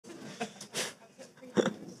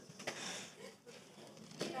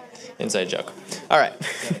Inside joke. All right.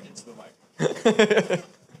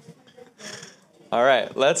 All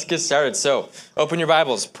right, let's get started. So, open your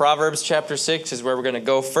Bibles. Proverbs chapter 6 is where we're going to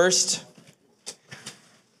go first.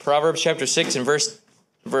 Proverbs chapter 6 and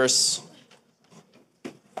verse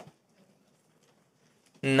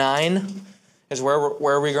 9 is where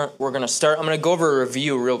we're going to start. I'm going to go over a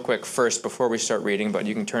review real quick first before we start reading, but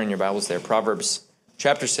you can turn in your Bibles there. Proverbs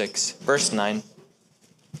chapter 6, verse 9.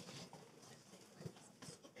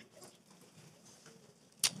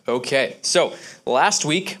 Okay, so last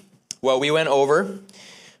week, what we went over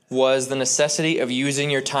was the necessity of using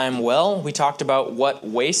your time well. We talked about what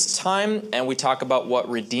wastes time, and we talked about what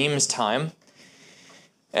redeems time.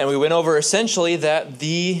 And we went over essentially that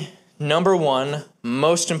the number one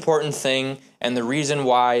most important thing and the reason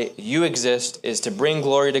why you exist is to bring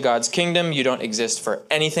glory to God's kingdom. You don't exist for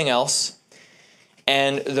anything else.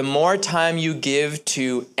 And the more time you give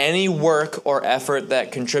to any work or effort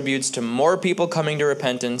that contributes to more people coming to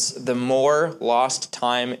repentance, the more lost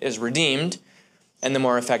time is redeemed and the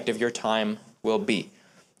more effective your time will be.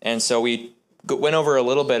 And so we went over a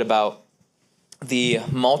little bit about the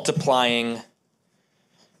multiplying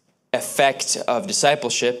effect of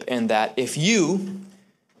discipleship, in that if you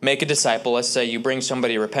make a disciple, let's say you bring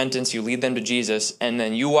somebody to repentance, you lead them to Jesus, and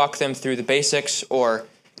then you walk them through the basics or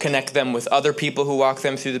connect them with other people who walk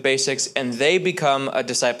them through the basics, and they become a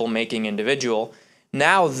disciple-making individual.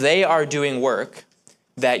 Now they are doing work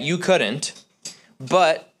that you couldn't,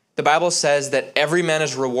 but the Bible says that every man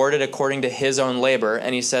is rewarded according to his own labor,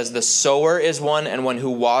 and he says the sower is one and one who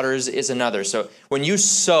waters is another. So when you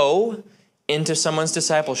sow into someone's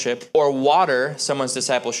discipleship or water someone's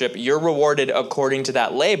discipleship, you're rewarded according to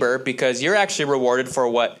that labor because you're actually rewarded for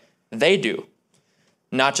what they do,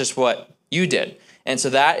 not just what you did. And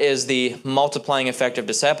so that is the multiplying effect of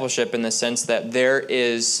discipleship, in the sense that there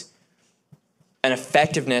is an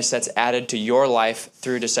effectiveness that's added to your life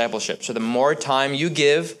through discipleship. So the more time you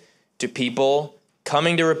give to people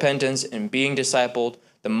coming to repentance and being discipled,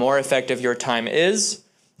 the more effective your time is.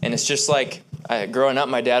 And it's just like growing up,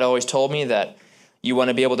 my dad always told me that you want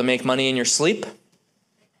to be able to make money in your sleep.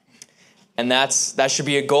 And that should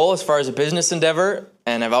be a goal as far as a business endeavor.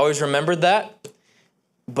 And I've always remembered that.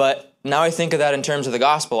 But now I think of that in terms of the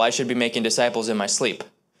gospel. I should be making disciples in my sleep,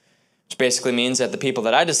 which basically means that the people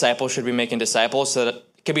that I disciple should be making disciples, so that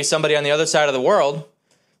it could be somebody on the other side of the world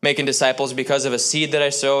making disciples because of a seed that I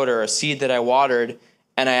sowed or a seed that I watered,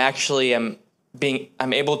 and I actually I'm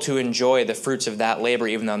able to enjoy the fruits of that labor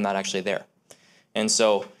even though I'm not actually there. And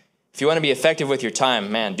so if you want to be effective with your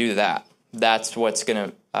time, man, do that. That's what's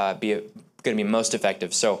going to be most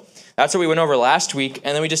effective. So that's what we went over last week,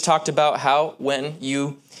 and then we just talked about how when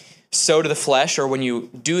you sow to the flesh, or when you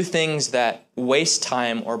do things that waste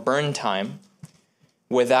time or burn time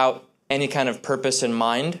without any kind of purpose in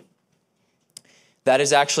mind, that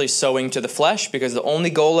is actually sowing to the flesh, because the only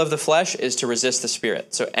goal of the flesh is to resist the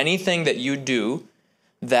Spirit. So anything that you do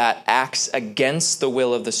that acts against the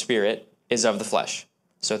will of the Spirit is of the flesh.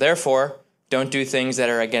 So therefore, don't do things that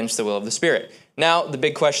are against the will of the Spirit. Now, the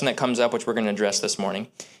big question that comes up, which we're going to address this morning,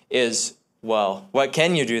 is, well, what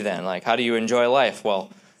can you do then? Like, how do you enjoy life? Well,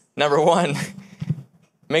 number one,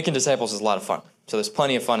 making disciples is a lot of fun. So there's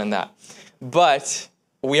plenty of fun in that. But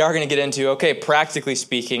we are going to get into, okay, practically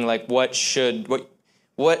speaking, like what should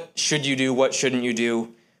you do? What shouldn't you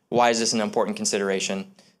do? Why is this an important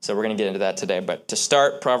consideration? So we're going to get into that today. But to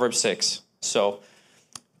start, Proverbs 6. So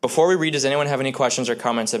before we read, does anyone have any questions or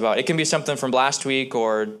comments about it? It can be something from last week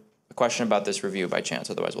or a question about this review by chance.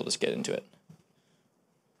 Otherwise, we'll just get into it.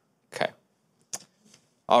 Okay.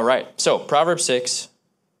 All right. So Proverbs 6.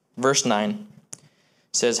 Verse 9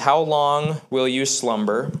 says, "How long will you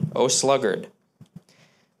slumber, O sluggard?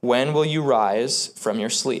 When will you rise from your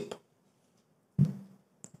sleep?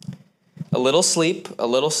 A little sleep, a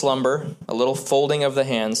little slumber, a little folding of the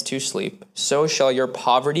hands to sleep, so shall your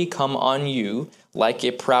poverty come on you like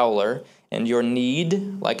a prowler, and your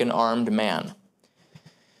need like an armed man."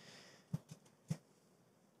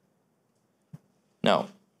 No.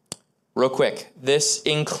 Real quick, this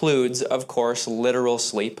includes, of course, literal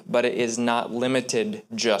sleep, but it is not limited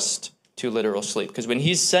just to literal sleep. Because when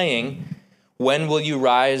he's saying, when will you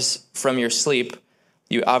rise from your sleep,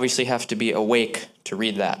 you obviously have to be awake to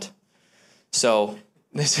read that. So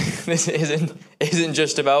this isn't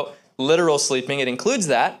just about literal sleeping. It includes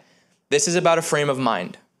that. This is about a frame of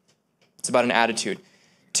mind. It's about an attitude.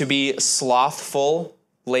 To be slothful,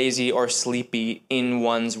 lazy, or sleepy in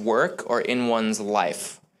one's work or in one's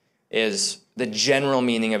life is the general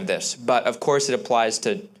meaning of this. But of course it applies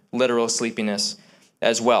to literal sleepiness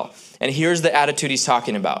as well. And here's the attitude he's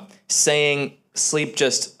talking about. Saying sleep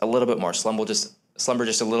just a little bit more, slumber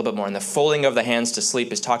just a little bit more. And the folding of the hands to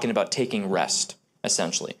sleep is talking about taking rest,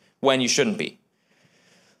 essentially, when you shouldn't be.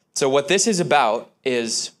 So what this is about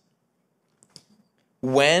is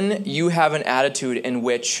when you have an attitude in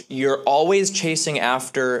which you're always chasing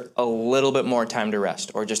after a little bit more time to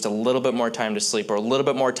rest, or just a little bit more time to sleep, or a little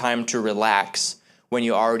bit more time to relax when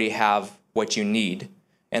you already have what you need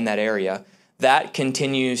in that area, that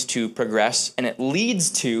continues to progress, and it leads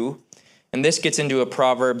to, and this gets into a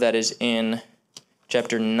proverb that is in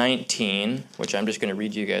chapter 19, which I'm just going to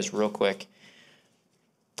read you guys real quick.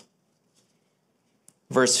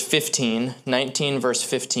 Verse 15, 19 verse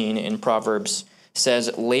 15 in Proverbs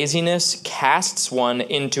says, laziness casts one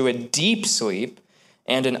into a deep sleep,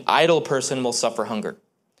 and an idle person will suffer hunger.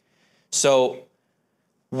 So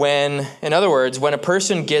in other words, when a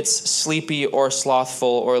person gets sleepy or slothful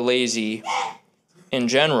or lazy in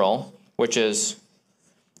general,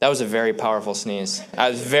 that was a very powerful sneeze. That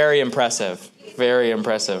was very impressive. Very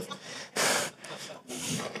impressive.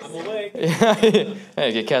 I'm awake.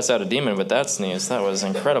 Hey, you cast out a demon with that sneeze. That was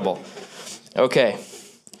incredible. Okay.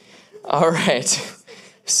 All right.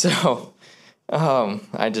 So,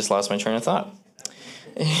 I just lost my train of thought.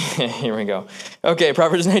 Here we go. Okay,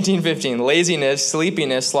 Proverbs 19:15. Laziness,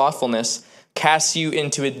 sleepiness, slothfulness casts you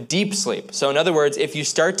into a deep sleep. So in other words, if you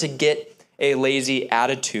start to get a lazy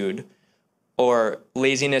attitude or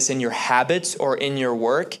laziness in your habits or in your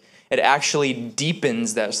work, it actually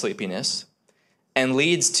deepens that sleepiness and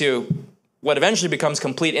leads to what eventually becomes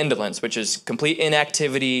complete indolence, which is complete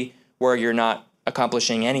inactivity where you're not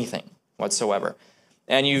accomplishing anything whatsoever.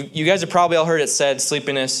 And you guys have probably all heard it said, sleep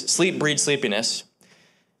breeds sleepiness.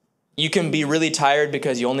 You can be really tired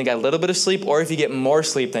because you only got a little bit of sleep, or if you get more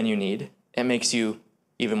sleep than you need, it makes you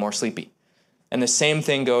even more sleepy. And the same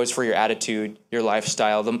thing goes for your attitude, your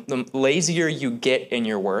lifestyle. The lazier you get in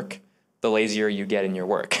your work, the lazier you get in your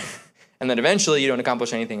work. And then eventually you don't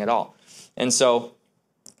accomplish anything at all. And so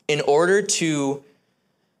in order to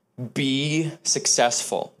be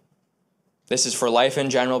successful, this is for life in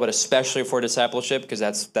general, but especially for discipleship, because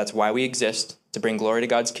that's why we exist, to bring glory to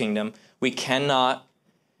God's kingdom, we cannot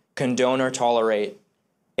condone or tolerate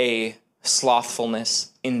a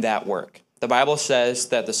slothfulness in that work. The Bible says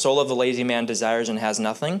that the soul of the lazy man desires and has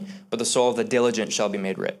nothing, but the soul of the diligent shall be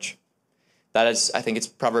made rich. That is, I think it's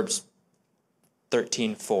Proverbs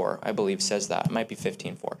 13:4, I believe, says that. It might be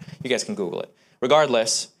 15:4. You guys can Google it.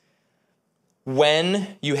 Regardless,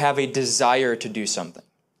 when you have a desire to do something,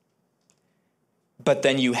 but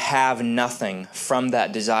then you have nothing from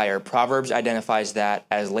that desire, Proverbs identifies that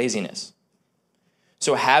as laziness.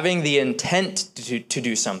 So having the intent to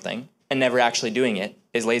do something and never actually doing it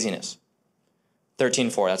is laziness.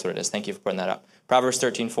 13:4, that's what it is. Thank you for putting that up. Proverbs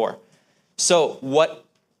 13:4. So what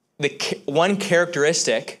the one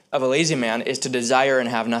characteristic of a lazy man is to desire and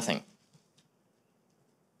have nothing.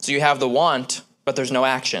 So you have the want, but there's no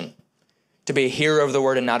action. To be a hearer of the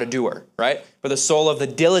word and not a doer, right? For the soul of the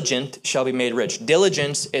diligent shall be made rich.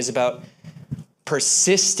 Diligence is about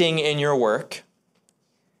persisting in your work.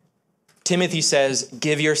 Timothy says,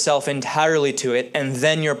 give yourself entirely to it, and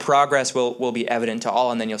then your progress will be evident to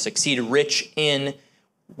all, and then you'll succeed rich in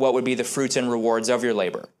what would be the fruits and rewards of your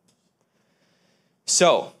labor.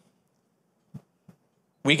 So,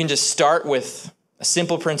 we can just start with a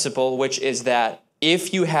simple principle, which is that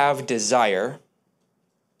if you have desire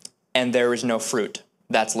and there is no fruit,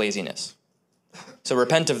 that's laziness. So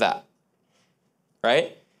repent of that,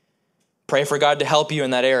 right? Pray for God to help you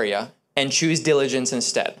in that area and choose diligence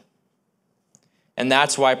instead. And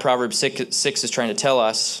that's why Proverbs 6 is trying to tell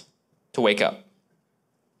us to wake up.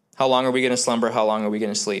 How long are we going to slumber? How long are we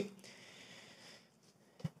going to sleep?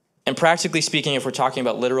 And practically speaking, if we're talking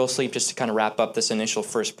about literal sleep, just to kind of wrap up this initial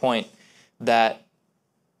first point, that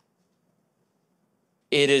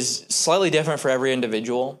it is slightly different for every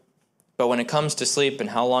individual. But when it comes to sleep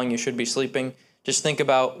and how long you should be sleeping, just think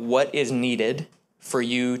about what is needed for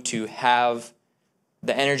you to have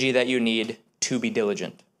the energy that you need to be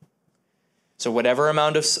diligent. So whatever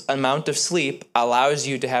amount of sleep allows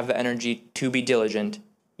you to have the energy to be diligent,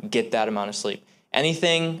 get that amount of sleep.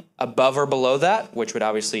 Anything above or below that, which would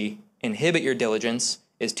obviously inhibit your diligence,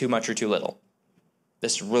 is too much or too little.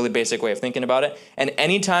 This is a really basic way of thinking about it. And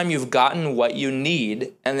anytime you've gotten what you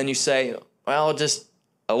need, and then you say, well, just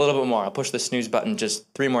a little bit more, I'll push the snooze button just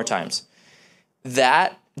 3 more times,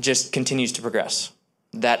 that just continues to progress.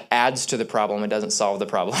 That adds to the problem. It doesn't solve the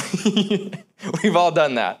problem. We've all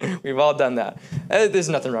done that. We've all done that. There's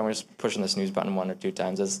nothing wrong with just pushing the snooze button 1 or 2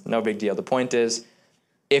 times. It's no big deal. The point is,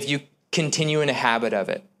 if you continue in a habit of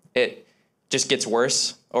it, it just gets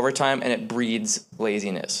worse over time and it breeds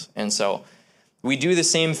laziness. And so we do the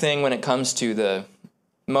same thing when it comes to the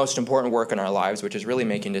most important work in our lives, which is really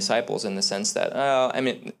making disciples, in the sense that,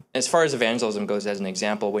 as far as evangelism goes, as an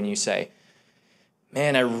example, when you say,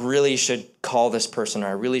 man, I really should call this person, or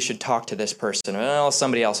I really should talk to this person, well,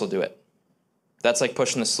 somebody else will do it. That's like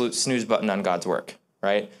pushing the snooze button on God's work,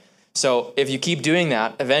 right? So if you keep doing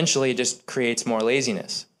that, eventually it just creates more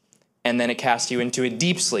laziness. And then it casts you into a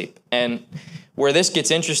deep sleep. And where this gets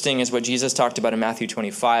interesting is what Jesus talked about in Matthew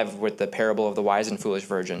 25 with the parable of the wise and foolish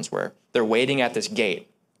virgins, where they're waiting at this gate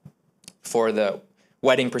for the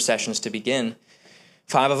wedding processions to begin.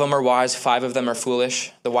 5 of them are wise, 5 of them are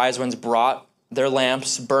foolish. The wise ones brought their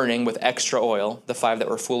lamps burning with extra oil. The 5 that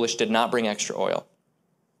were foolish did not bring extra oil.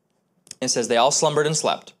 It says they all slumbered and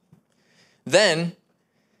slept. Then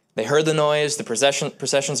they heard the noise, the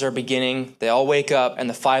processions are beginning, they all wake up, and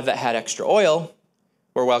the 5 that had extra oil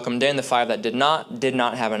were welcomed in. The 5 that did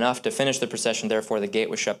not have enough to finish the procession, therefore the gate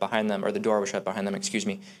was shut behind them, or the door was shut behind them,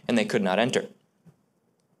 and they could not enter.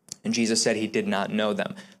 And Jesus said he did not know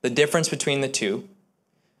them. The difference between the two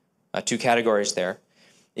categories there,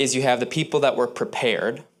 is you have the people that were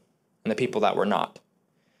prepared and the people that were not.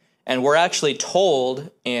 And we're actually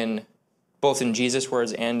told both in Jesus'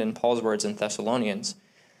 words and in Paul's words in Thessalonians,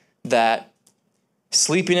 that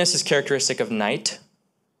sleepiness is characteristic of night,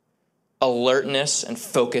 alertness and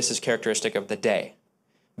focus is characteristic of the day.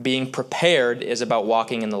 Being prepared is about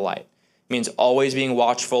walking in the light. It means always being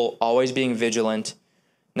watchful, always being vigilant,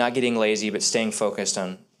 not getting lazy, but staying focused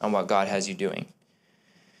on what God has you doing.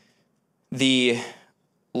 The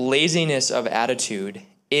laziness of attitude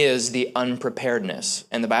is the unpreparedness.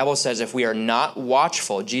 And the Bible says if we are not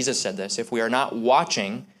watchful, Jesus said this, if we are not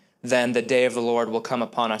watching, then the day of the Lord will come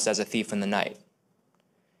upon us as a thief in the night.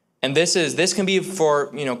 And this can be for,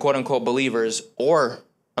 quote unquote believers or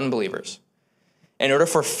unbelievers. In order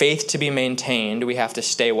for faith to be maintained, we have to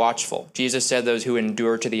stay watchful. Jesus said those who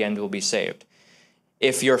endure to the end will be saved.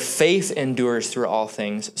 If your faith endures through all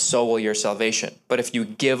things, so will your salvation. But if you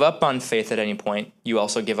give up on faith at any point, you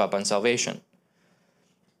also give up on salvation.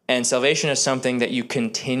 And salvation is something that you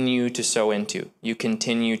continue to sow into. You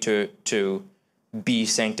continue to be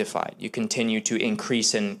sanctified. You continue to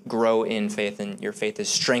increase and grow in faith, and your faith is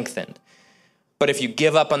strengthened. But if you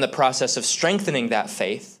give up on the process of strengthening that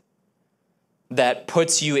faith, that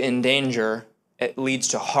puts you in danger. It leads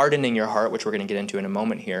to hardening your heart, which we're going to get into in a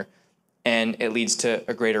moment here. And it leads to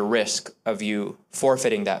a greater risk of you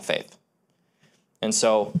forfeiting that faith. And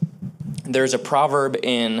so there's a proverb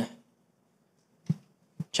in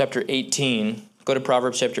chapter 18. Go to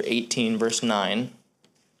Proverbs chapter 18, verse 9.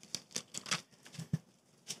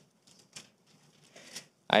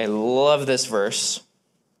 I love this verse.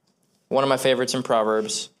 One of my favorites in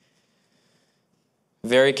Proverbs.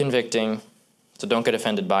 Very convicting, so don't get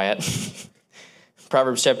offended by it.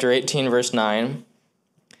 Proverbs chapter 18, verse 9.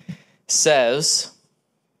 Says,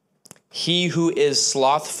 he who is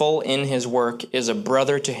slothful in his work is a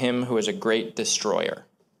brother to him who is a great destroyer.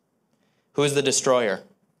 Who is the destroyer?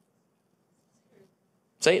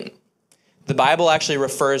 Satan. The Bible actually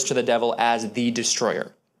refers to the devil as the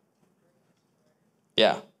destroyer.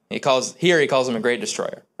 Yeah, he calls him a great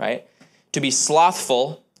destroyer, right? To be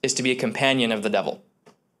slothful is to be a companion of the devil.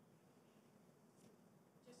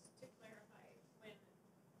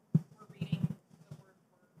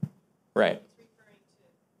 Right. It's referring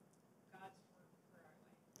to God's work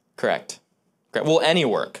for our life. Correct. Well, any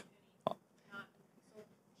work. Not jobs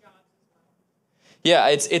as well. Yeah,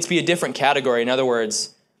 it's be a different category. In other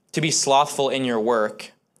words, to be slothful in your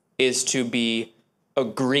work is to be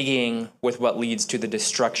agreeing with what leads to the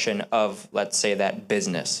destruction of, let's say, that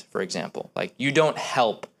business, for example. Like, you don't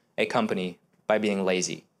help a company by being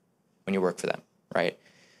lazy when you work for them, right?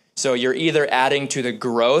 So you're either adding to the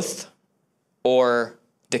growth or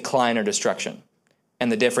decline or destruction. And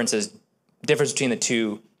the difference between the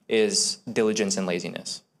two is diligence and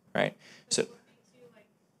laziness, right? So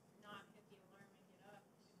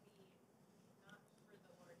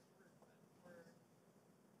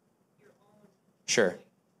sure.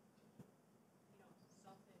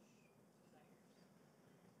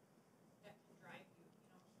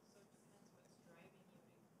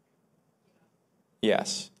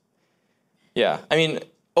 Yes. Yeah. I mean,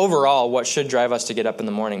 overall, what should drive us to get up in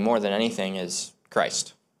the morning more than anything is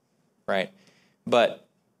Christ, right? But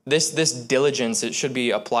this diligence, it should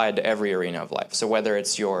be applied to every arena of life. So whether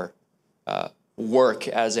it's your work,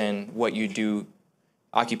 as in what you do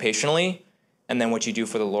occupationally, and then what you do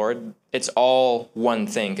for the Lord, it's all one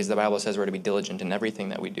thing, because the Bible says we're to be diligent in everything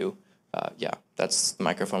that we do. That's the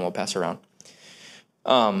microphone we'll pass around.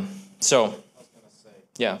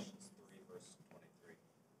 Yeah.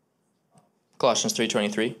 Colossians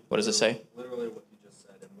 3:23. What does it say? Literally what you just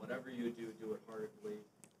said. And whatever you do, do it heartily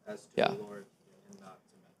As to Yeah. the Lord and not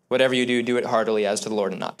to men. Whatever you do, do it heartily as to the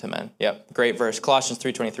Lord and not to men. Yep, great verse. Colossians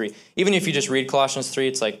 3:23. Even if you just read Colossians 3,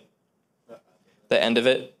 it's like the end of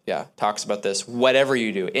it, talks about this. Whatever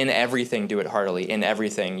you do, in everything, do it heartily. In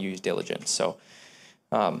everything, use diligence. So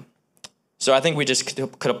I think we just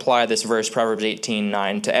could apply this verse, Proverbs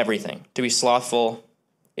 18:9, to everything. To be slothful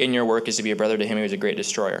in your work is to be a brother to him who is a great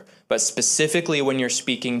destroyer. But specifically when you're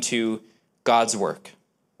speaking to God's work,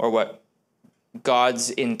 or what God's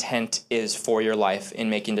intent is for your life in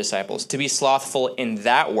making disciples, to be slothful in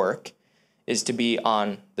that work is to be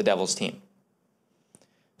on the devil's team.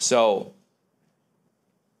 So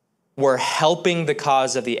we're helping the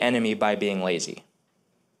cause of the enemy by being lazy.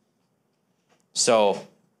 So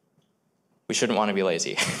we shouldn't want to be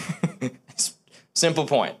lazy. Simple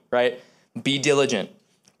point, right? Be diligent.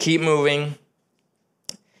 Keep moving.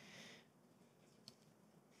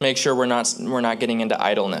 Make sure we're not getting into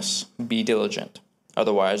idleness. Be diligent.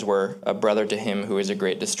 Otherwise, we're a brother to him who is a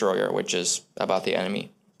great destroyer, which is about the enemy,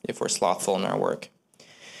 if we're slothful in our work.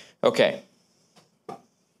 Okay.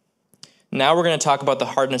 Now we're going to talk about the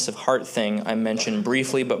hardness of heart thing I mentioned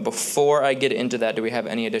briefly, but before I get into that, do we have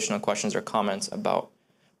any additional questions or comments about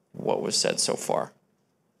what was said so far?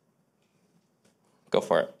 Go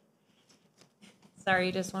for it.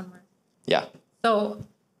 Sorry, just one more. Yeah. So,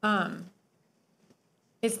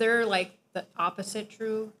 is there like the opposite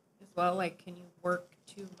true as well? Like, can you work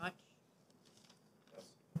too much?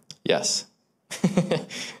 Yes.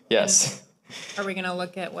 Yes. Are we going to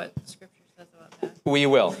look at what Scripture says about that? We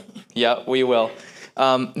will. Yeah, we will.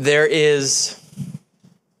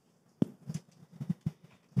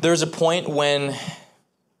 There's a point when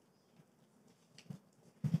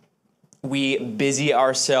we busy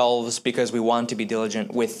ourselves because we want to be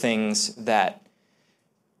diligent with things that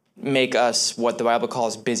make us what the Bible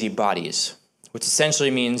calls busybodies, which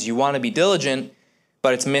essentially means you want to be diligent,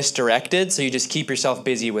 but it's misdirected, so you just keep yourself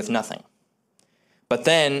busy with nothing. But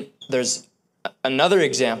then there's another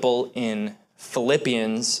example in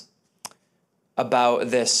Philippians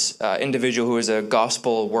about this individual who is a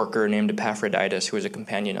gospel worker named Epaphroditus, who is a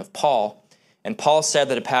companion of Paul. And Paul said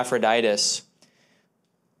that Epaphroditus,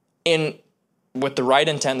 with the right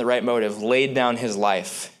intent, the right motive, laid down his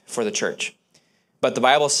life for the church. But the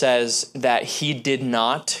Bible says that he did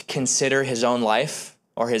not consider his own life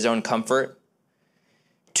or his own comfort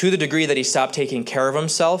to the degree that he stopped taking care of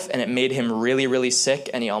himself, and it made him really, really sick,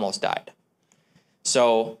 and he almost died.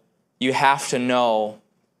 So you have to know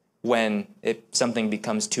when something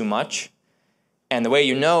becomes too much. And the way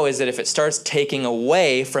you know is that if it starts taking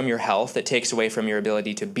away from your health, it takes away from your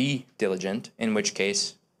ability to be diligent, in which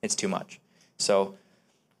case it's too much. So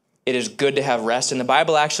it is good to have rest. And the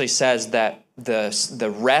Bible actually says that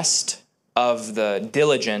the rest of the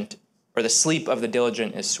diligent, or the sleep of the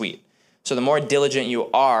diligent, is sweet. So the more diligent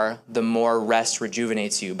you are, the more rest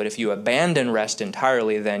rejuvenates you. But if you abandon rest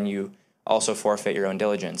entirely, then you also forfeit your own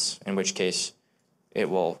diligence, in which case it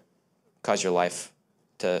will cause your life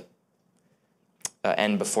to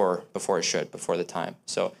end before it should, before the time.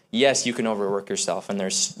 So yes, you can overwork yourself, and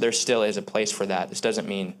there still is a place for that. This doesn't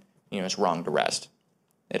mean it's wrong to rest.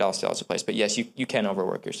 It all still has a place. But yes, you can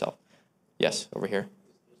overwork yourself. Yes, over here.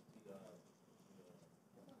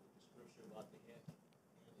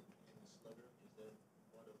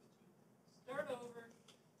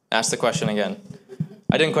 Ask the question again.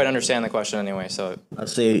 I didn't quite understand the question anyway, so. I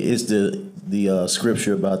say it's the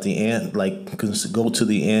scripture about the ant, like, go to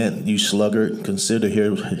the ant, you sluggard, consider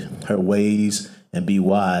her ways and be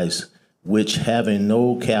wise, which having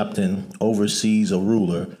no captain oversees a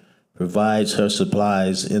ruler, provides her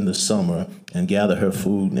supplies in the summer and gather her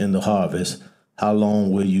food in the harvest. How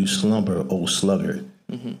long will you slumber, O sluggard?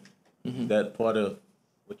 Mm-hmm. Mm-hmm. That part of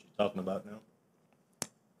what you're talking about now?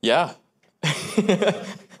 Yeah.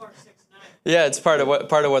 Yeah, it's part of what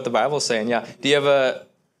the Bible's saying. Yeah. Do you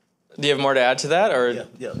have more to add to that, or?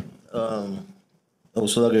 Yeah. Oh,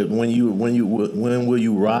 sluggard, when will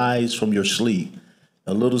you rise from your sleep?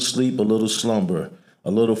 A little sleep, a little slumber, a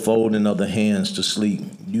little folding of the hands to sleep.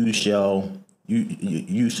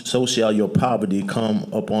 So shall your poverty come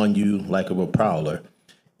upon you like a prowler,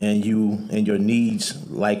 and your needs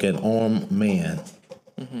like an armed man.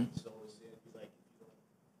 Mm-hmm.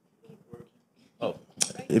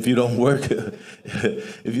 If you don't work,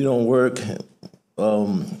 it's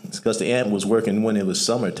because the ant was working when it was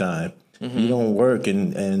summertime. Mm-hmm. You don't work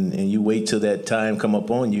and you wait till that time come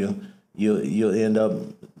upon you, you'll end up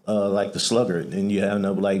like the sluggard, and you end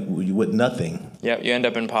up like with nothing. Yeah, you end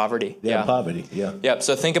up in poverty. Yeah, poverty. Yeah. Yep.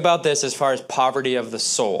 So think about this as far as poverty of the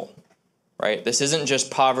soul, right? This isn't just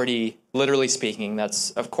poverty, literally speaking.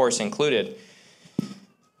 That's of course included.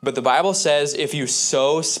 But the Bible says if you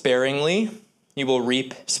sow sparingly, you will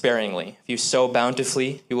reap sparingly. If you sow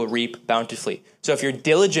bountifully, you will reap bountifully. So if you're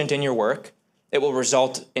diligent in your work, it will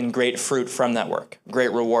result in great fruit from that work,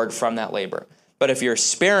 great reward from that labor. But if you're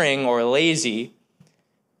sparing or lazy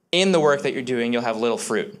in the work that you're doing, you'll have little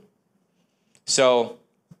fruit. So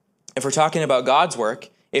if we're talking about God's work,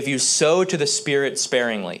 if you sow to the Spirit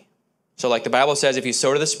sparingly, so like the Bible says, if you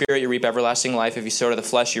sow to the Spirit, you reap everlasting life. If you sow to the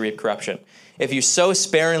flesh, you reap corruption. If you sow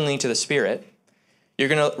sparingly to the Spirit, you're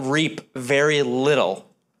going to reap very little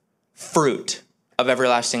fruit of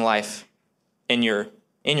everlasting life in your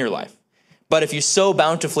life. But if you sow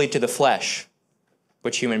bountifully to the flesh,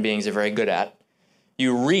 which human beings are very good at,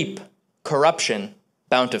 you reap corruption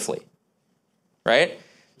bountifully, right?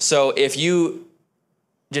 So if you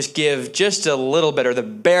just give just a little bit or the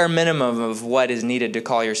bare minimum of what is needed to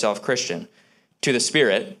call yourself Christian to the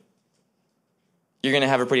Spirit, you're going to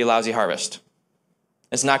have a pretty lousy harvest.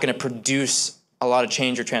 It's not going to produce a lot of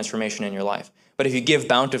change or transformation in your life. But if you give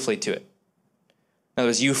bountifully to it, in other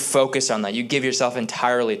words, you focus on that, you give yourself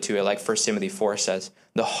entirely to it, like 1 Timothy 4 says,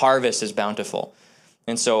 the harvest is bountiful.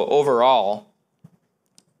 And so overall,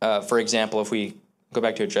 for example, if we go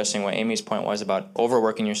back to addressing what Amy's point was about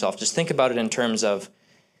overworking yourself, just think about it in terms of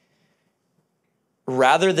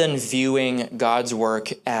rather than viewing God's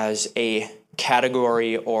work as a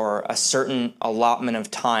category or a certain allotment of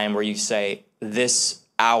time where you say, this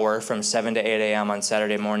hour from 7 to 8 a.m. on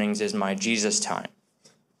Saturday mornings is my Jesus time,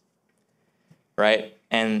 right?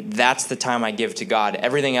 And that's the time I give to God.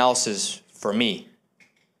 Everything else is for me.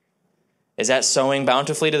 Is that sowing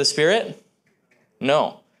bountifully to the Spirit?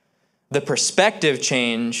 No. The perspective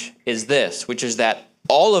change is this, which is that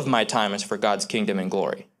all of my time is for God's kingdom and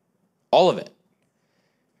glory. All of it.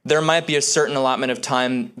 There might be a certain allotment of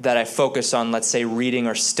time that I focus on, let's say, reading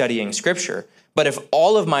or studying Scripture. But if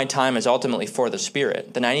all of my time is ultimately for the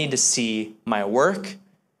Spirit, then I need to see my work,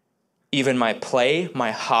 even my play,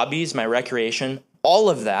 my hobbies, my recreation, all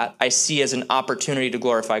of that I see as an opportunity to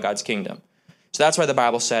glorify God's kingdom. So that's why the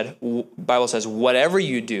Bible says, whatever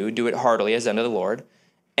you do, do it heartily as unto the Lord,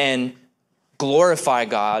 and glorify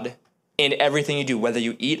God in everything you do, whether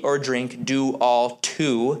you eat or drink, do all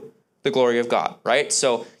to the glory of God, right?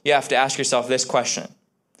 So you have to ask yourself this question.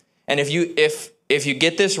 And if you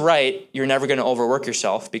get this right, you're never going to overwork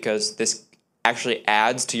yourself, because this actually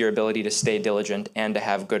adds to your ability to stay diligent and to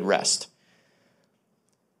have good rest.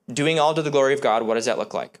 Doing all to the glory of God, what does that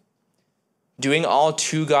look like? Doing all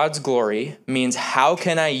to God's glory means, how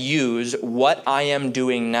can I use what I am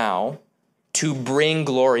doing now to bring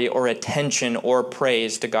glory or attention or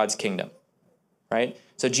praise to God's kingdom, right?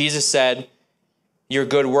 So Jesus said, your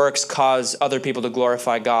good works cause other people to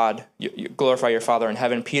glorify God, you glorify your Father in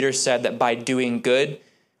heaven. Peter said that by doing good,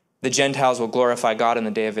 the Gentiles will glorify God in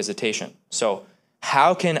the day of visitation. So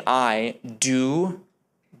how can I do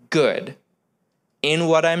good in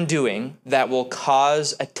what I'm doing that will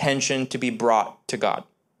cause attention to be brought to God?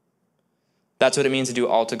 That's what it means to do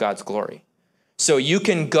all to God's glory. So you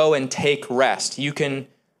can go and take rest. You can,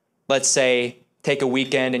 let's say, take a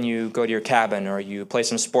weekend and you go to your cabin, or you play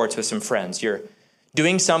some sports with some friends. You're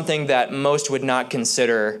doing something that most would not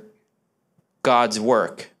consider God's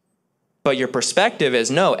work. But your perspective is,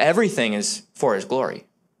 no, everything is for His glory.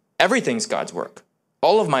 Everything's God's work.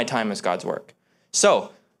 All of my time is God's work.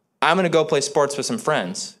 So I'm going to go play sports with some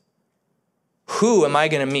friends. Who am I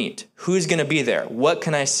going to meet? Who's going to be there? What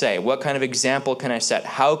can I say? What kind of example can I set?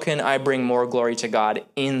 How can I bring more glory to God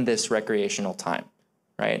in this recreational time,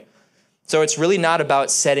 right? So it's really not about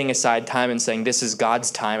setting aside time and saying this is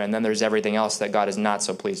God's time and then there's everything else that God is not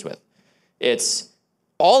so pleased with. It's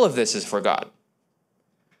all of this is for God.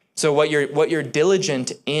 So what you're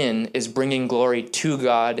diligent in is bringing glory to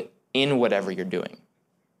God in whatever you're doing.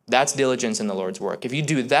 That's diligence in the Lord's work. If you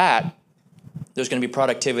do that, there's going to be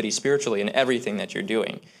productivity spiritually in everything that you're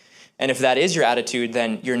doing. And if that is your attitude,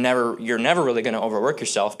 then you're never really going to overwork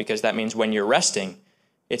yourself, because that means when you're resting,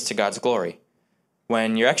 it's to God's glory.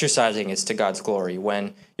 When you're exercising, it's to God's glory.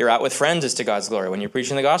 When you're out with friends, it's to God's glory. When you're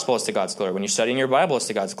preaching the gospel, it's to God's glory. When you're studying your Bible, it's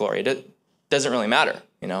to God's glory. It doesn't really matter,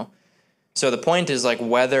 you know? So the point is, like,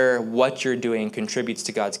 whether what you're doing contributes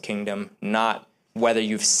to God's kingdom, not whether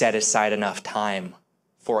you've set aside enough time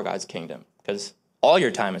for God's kingdom, because all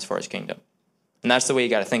your time is for His kingdom. And that's the way you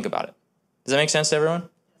got to think about it. Does that make sense to everyone?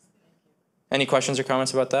 Any questions or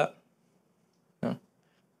comments about that? No?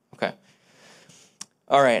 Okay.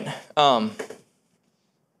 All right.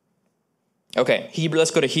 Okay,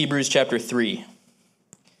 let's go to Hebrews chapter 3.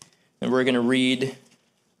 And we're going to read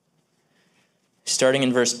starting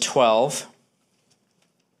in verse 12.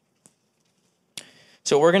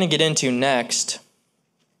 So what we're going to get into next,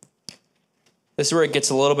 This is where it gets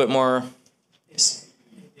a little bit more.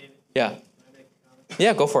 Yeah.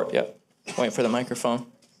 Yeah, go for it. Yeah. Wait for the microphone.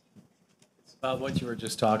 It's about what you were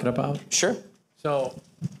just talking about. Sure. So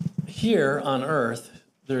here on earth,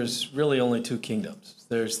 there's really only two kingdoms.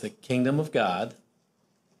 There's the kingdom of God,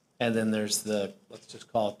 and then there's let's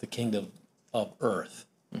just call it the kingdom of earth.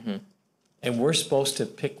 Mm-hmm. And we're supposed to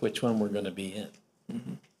pick which one we're going to be in.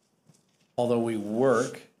 Mm-hmm. Although we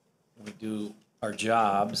work, we do our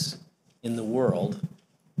jobs in the world,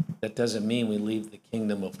 that doesn't mean we leave the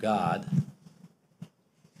kingdom of God.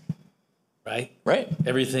 Right? Right.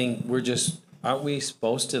 Everything, aren't we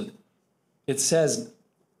supposed to, it says,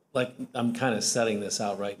 like, I'm kind of setting this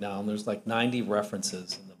out right now, and there's like 90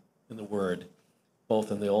 references in the Word,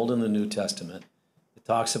 both in the Old and the New Testament. It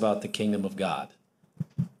talks about the kingdom of God.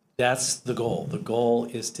 That's the goal. The goal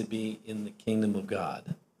is to be in the kingdom of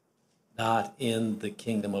God, not in the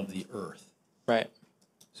kingdom of the earth. Right.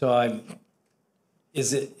 So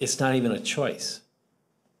it's not even a choice.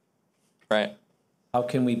 Right. How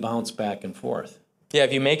can we bounce back and forth? Yeah,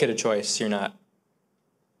 if you make it a choice, you're not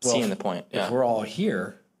seeing the point. Yeah. If we're all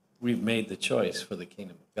here, we've made the choice for the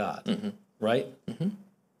kingdom of God, mm-hmm. right? Mm-hmm.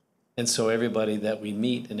 And so everybody that we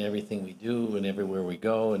meet and everything we do and everywhere we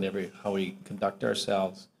go and how we conduct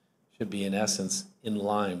ourselves should be, in essence, in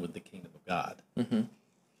line with the kingdom of God. Mm-hmm.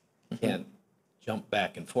 You can't jump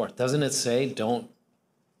back and forth. Doesn't it say don't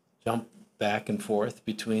jump back and forth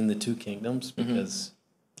between the two kingdoms? Because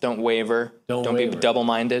don't waver. Don't be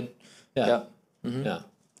double-minded. Yeah. Yeah. Mm-hmm. Yeah.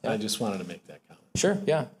 I just wanted to make that comment. Sure.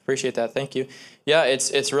 Yeah. Appreciate that. Thank you. Yeah.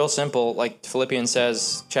 It's real simple. Like Philippians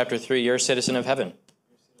says, chapter 3, you're a citizen of heaven.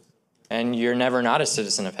 And you're never not a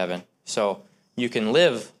citizen of heaven. So you can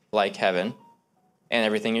live like heaven and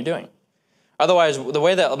everything you're doing. Otherwise, the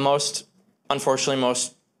way that unfortunately,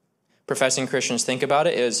 most professing Christians think about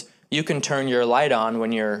it is you can turn your light on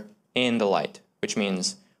when you're in the light, which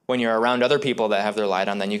means when you're around other people that have their light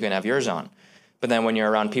on, then you can have yours on. But then when you're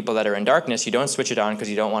around people that are in darkness, you don't switch it on because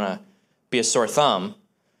you don't want to be a sore thumb, or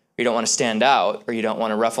you don't want to stand out, or you don't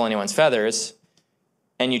want to ruffle anyone's feathers,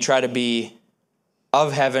 and you try to be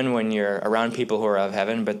of heaven when you're around people who are of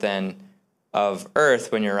heaven, but then of earth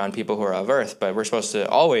when you're around people who are of earth. But we're supposed to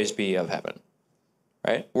always be of heaven,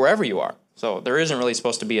 right? Wherever you are. So there isn't really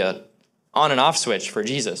supposed to be a on and off switch for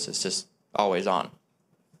Jesus. It's just always on.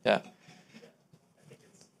 Yeah.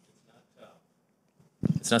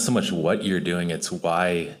 It's not so much what you're doing, it's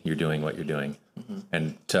why you're doing what you're doing. Mm-hmm.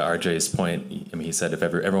 And to RJ's point, I mean, he said if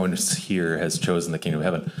everyone here has chosen the kingdom of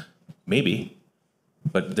heaven, maybe,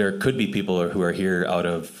 but there could be people who are here out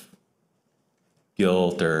of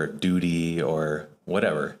guilt or duty or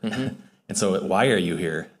whatever. Mm-hmm. And so why are you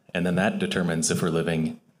here? And then that determines if we're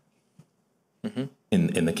living mm-hmm.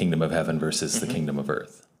 in the kingdom of heaven versus mm-hmm. the kingdom of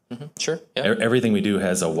earth. Mm-hmm. Sure. Yeah. Everything we do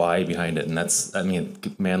has a why behind it.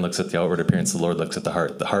 And man looks at the outward appearance, the Lord looks at the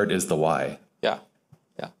heart. The heart is the why. Yeah.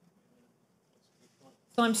 Yeah.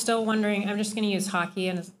 So I'm still wondering, I'm just going to use hockey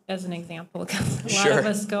as an example because a lot of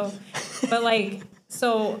us go. But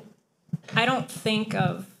so I don't think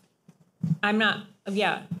of, I'm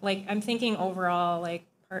thinking overall,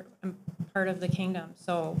 I'm part of the kingdom.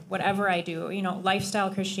 So whatever I do,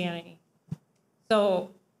 lifestyle Christianity. So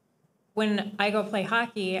when I go play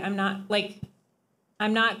hockey, I'm not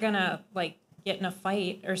gonna get in a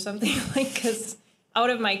fight or something because out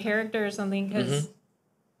of my character or something because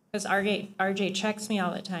RJ checks me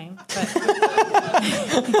all the time.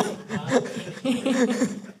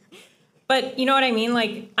 But you know what I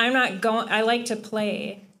mean? I'm not going. I like to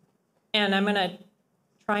play, and I'm gonna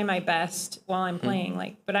try my best while I'm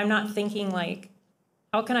playing. But I'm not thinking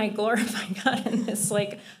how can I glorify God in this?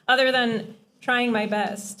 Other than trying my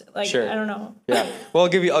best. Sure. I don't know. Yeah. Well, I'll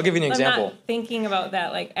give you an example. I'm not thinking about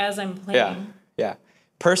that as I'm playing. Yeah.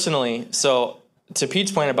 Personally, so to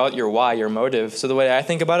Pete's point about your why, your motive, so the way I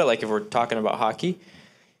think about it, if we're talking about hockey,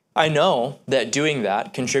 I know that doing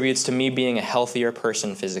that contributes to me being a healthier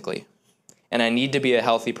person physically. And I need to be a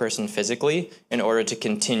healthy person physically in order to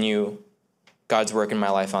continue God's work in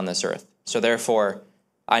my life on this earth. So therefore,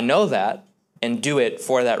 I know that and do it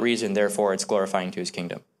for that reason. Therefore, it's glorifying to his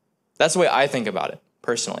kingdom. That's the way I think about it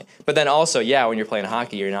personally. But then also, when you're playing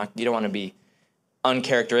hockey, you don't want to be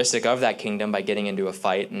uncharacteristic of that kingdom by getting into a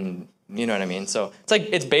fight, and you know what I mean. So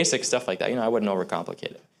it's basic stuff like that. I wouldn't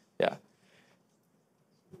overcomplicate it. Yeah.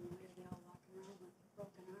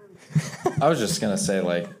 I was just gonna say,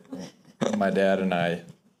 my dad and I,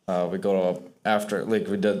 we go to after he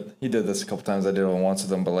did this a couple times. I did it once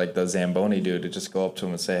with him, but the Zamboni dude, to just go up to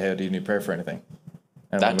him and say, "Hey, do you need prayer for anything?"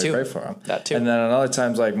 And that too. we pray for him. That too. And then other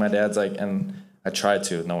times, my dad's and I try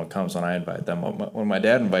to. No one comes when I invite them. When my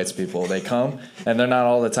dad invites people, they come, and they're not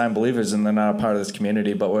all the time believers, and they're not a part of this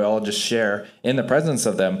community, but we all just share in the presence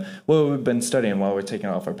of them what we've been studying while we're taking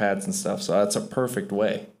off our pads and stuff. So that's a perfect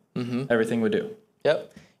way. Everything we do.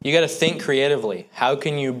 Yep. You got to think creatively. How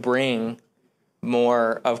can you bring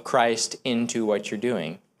more of Christ into what you're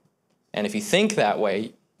doing? And if you think that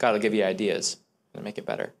way, God will give you ideas to make it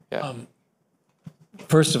better. Yeah.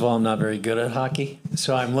 First of all, I'm not very good at hockey,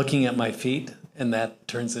 so I'm looking at my feet, and that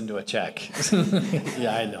turns into a check.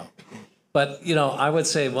 Yeah, I know. But, I would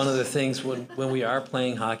say one of the things when we are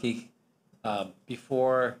playing hockey,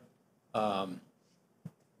 before I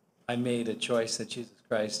made a choice that Jesus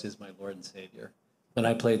Christ is my Lord and Savior, when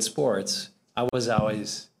I played sports, I was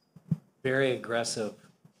always very aggressive,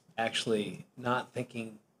 actually not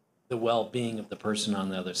thinking the well-being of the person on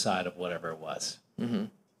the other side of whatever it was,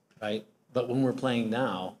 right? But when we're playing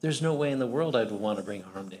now, there's no way in the world I'd want to bring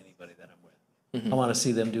harm to anybody that I'm with. I want to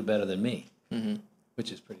see them do better than me,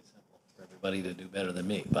 which is pretty simple for everybody to do better than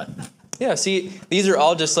me. But Yeah, see, these are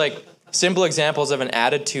all just like simple examples of an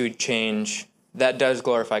attitude change that does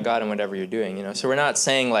glorify God in whatever you're doing, So we're not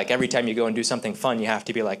saying like every time you go and do something fun, you have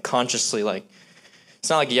to be like consciously like, it's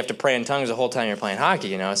not like you have to pray in tongues the whole time you're playing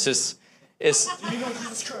hockey, It's just, it's... Do you know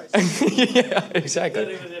Jesus Christ? Yeah,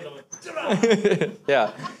 exactly.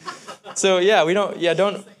 Yeah. So yeah,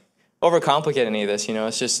 don't overcomplicate any of this,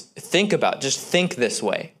 It's just think this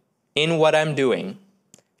way. In what I'm doing,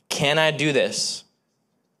 can I do this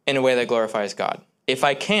in a way that glorifies God? If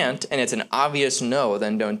I can't, and it's an obvious no,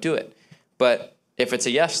 then don't do it. But if it's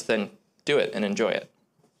a yes, then do it and enjoy it.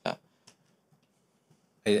 Yeah.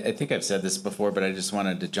 I think I've said this before, but I just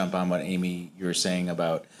wanted to jump on what Amy, you were saying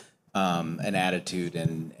about an attitude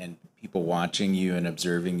and people watching you and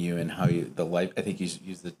observing you and how I think you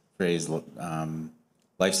used the phrase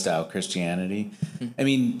lifestyle Christianity. I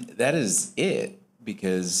mean, that is it,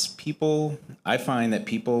 because I find that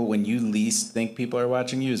people, when you least think people are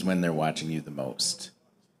watching you is when they're watching you the most.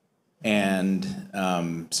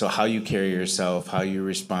 And so how you carry yourself, how you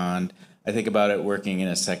respond, I think about it working in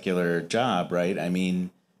a secular job, right? I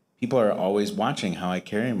mean, people are always watching how I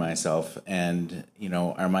carry myself and,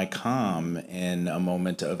 am I calm in a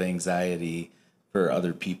moment of anxiety for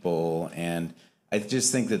other people? And I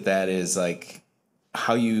just think that is like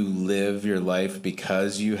how you live your life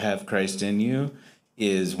because you have Christ in you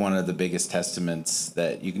is one of the biggest testaments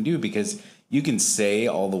that you can do, because you can say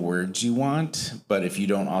all the words you want, but if you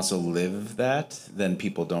don't also live that, then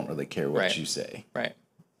people don't really care what you say. Right.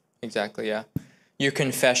 Exactly, yeah. Your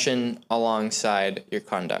confession alongside your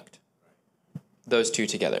conduct. Those two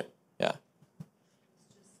together, yeah.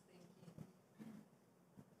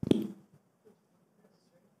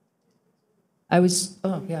 I was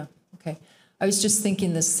just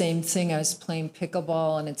thinking the same thing. I was playing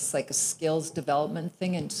pickleball, and it's like a skills development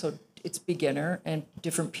thing, and so it's beginner, and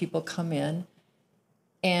different people come in,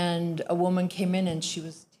 and a woman came in, and she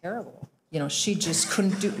was terrible. She just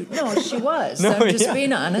couldn't do. No, she was. I'm just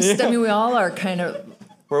being honest. Yeah. I mean, we all are kind of.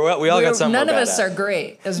 We all got something. None of us are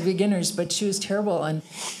great as beginners, but she was terrible, and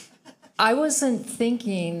I wasn't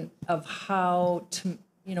thinking of how to,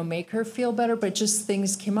 make her feel better, but just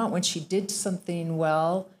things came out when she did something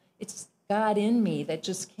well. It's God in me that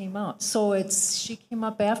just came out. So she came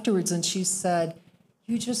up afterwards and she said,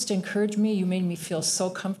 "You just encouraged me. You made me feel so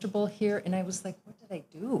comfortable here." And I was like, "What did I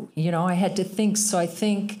do?" I had to think. So I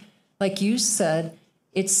think, like you said,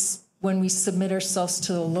 it's when we submit ourselves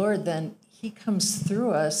to the Lord, then He comes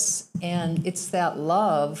through us, and it's that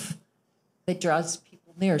love that draws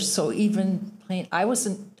people near. So even playing, I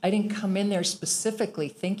didn't come in there specifically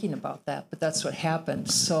thinking about that, but that's what happened.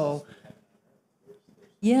 So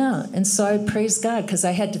yeah, and so I praise God, because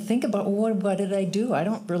I had to think about, well, what did I do? I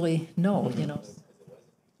don't really know,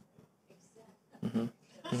 Mm-hmm.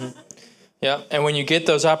 Mm-hmm. Yeah, and when you get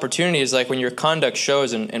those opportunities, like when your conduct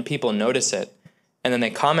shows and people notice it, and then they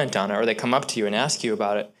comment on it, or they come up to you and ask you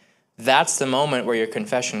about it, that's the moment where your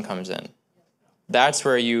confession comes in. That's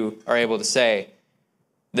where you are able to say,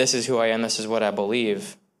 this is who I am, this is what I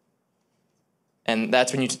believe. And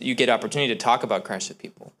that's when you get opportunity to talk about Christ with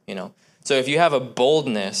people, So if you have a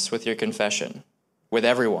boldness with your confession, with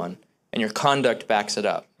everyone, and your conduct backs it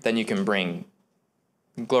up, then you can bring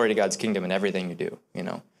glory to God's kingdom in everything you do,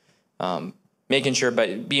 Making sure,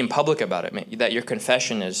 but being public about it, that your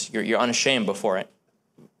confession is, you're unashamed before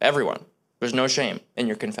everyone. There's no shame in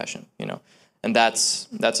your confession, and that's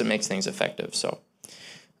what makes things effective. So,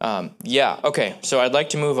 okay. So I'd like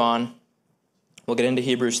to move on. We'll get into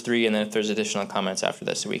Hebrews 3, and then if there's additional comments after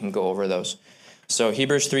this, so we can go over those. So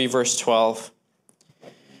Hebrews 3, verse 12.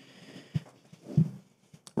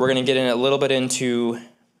 We're going to get in a little bit into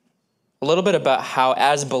a little bit about how,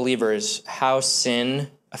 as believers, how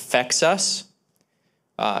sin affects us.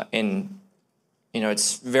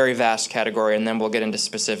 It's a very vast category, and then we'll get into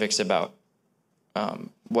specifics about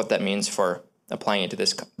what that means for applying it to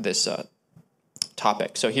this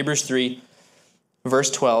topic. So Hebrews 3,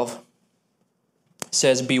 verse 12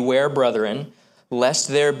 says, "Beware, brethren, lest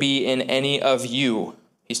there be in any of you,"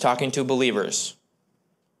 he's talking to believers,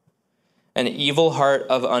 "an evil heart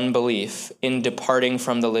of unbelief in departing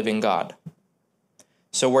from the living God."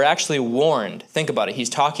 So we're actually warned. Think about it. He's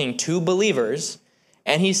talking to believers,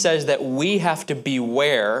 and he says that we have to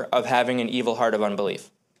beware of having an evil heart of unbelief.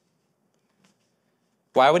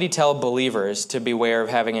 Why would he tell believers to beware of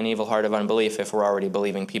having an evil heart of unbelief if we're already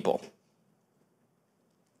believing people?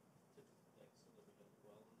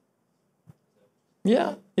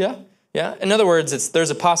 Yeah. In other words, there's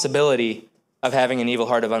a possibility of having an evil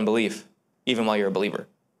heart of unbelief even while you're a believer,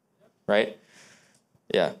 right?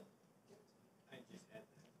 Yeah.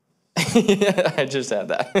 I just had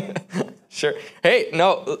that. Sure. Hey,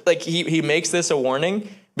 no, like he makes this a warning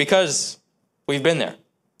because we've been there.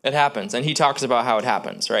 It happens. And he talks about how it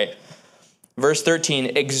happens, right? Verse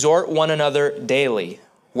 13, "Exhort one another daily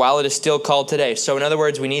while it is still called today." So in other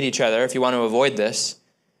words, we need each other. If you want to avoid this,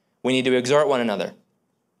 we need to exhort one another.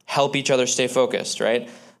 Help each other stay focused, right?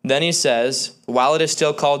 Then he says, "While it is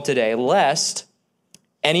still called today, lest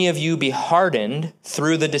any of you be hardened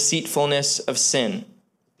through the deceitfulness of sin."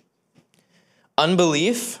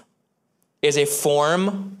 Unbelief is a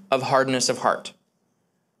form of hardness of heart.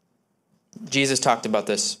 Jesus talked about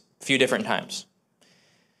this a few different times.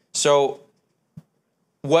 So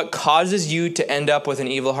what causes you to end up with an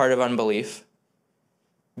evil heart of unbelief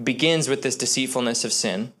begins with this deceitfulness of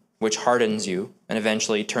sin, which hardens you and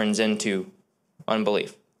eventually turns into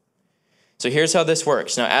unbelief. So here's how this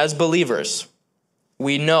works. Now, as believers,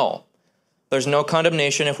 we know there's no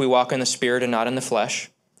condemnation if we walk in the Spirit and not in the flesh.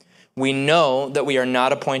 We know that we are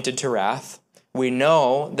not appointed to wrath. We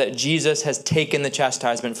know that Jesus has taken the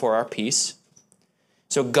chastisement for our peace.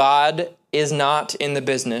 So God is not in the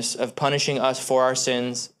business of punishing us for our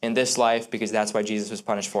sins in this life, because that's why Jesus was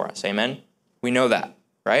punished for us. Amen? We know that,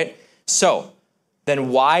 right? So then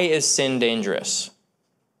why is sin dangerous?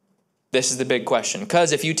 This is the big question.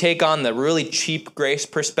 Because if you take on the really cheap grace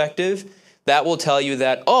perspective, that will tell you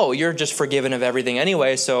that, oh, you're just forgiven of everything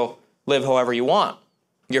anyway, so live however you want.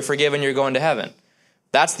 You're forgiven, you're going to heaven.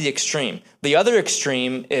 That's the extreme. The other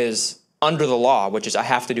extreme is under the law, which is I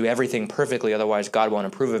have to do everything perfectly, otherwise God won't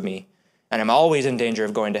approve of me. And I'm always in danger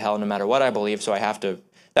of going to hell no matter what I believe, so I have to.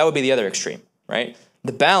 That would be the other extreme, right?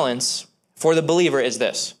 The balance for the believer is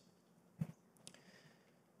this.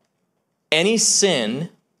 Any sin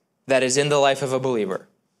that is in the life of a believer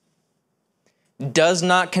does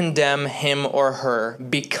not condemn him or her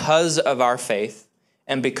because of our faith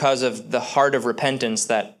and because of the heart of repentance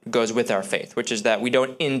that goes with our faith, which is that we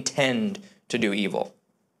don't intend to do evil,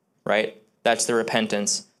 right? That's the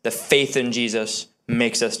repentance. The faith in Jesus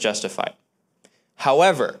makes us justified.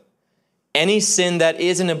 However, any sin that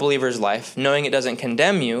is in a believer's life, knowing it doesn't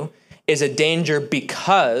condemn you, is a danger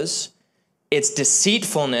because its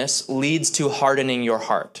deceitfulness leads to hardening your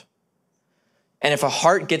heart. And if a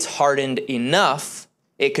heart gets hardened enough,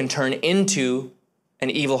 it can turn into an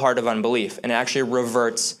evil heart of unbelief, and it actually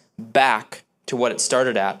reverts back to what it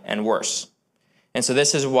started at and worse. And so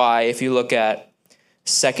this is why if you look at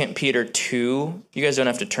 2 Peter 2, you guys don't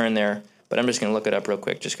have to turn there, but I'm just going to look it up real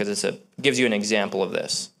quick just because it gives you an example of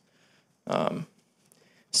this.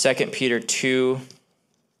 2 Peter 2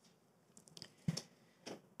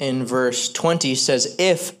 in verse 20 says,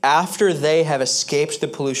 "If after they have escaped the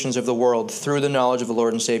pollutions of the world through the knowledge of the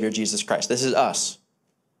Lord and Savior Jesus Christ," this is us,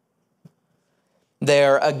 "they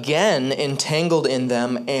are again entangled in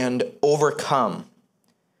them and overcome,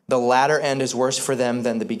 the latter end is worse for them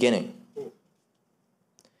than the beginning."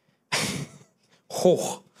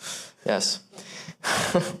 Oh, yes.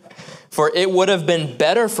 "For it would have been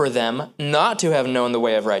better for them not to have known the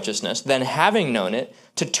way of righteousness than having known it,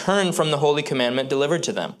 to turn from the holy commandment delivered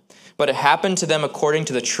to them. But it happened to them according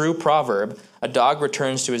to the true proverb, a dog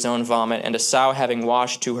returns to his own vomit, and a sow having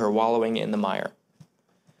washed to her wallowing in the mire."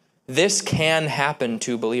 This can happen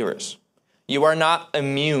to believers. You are not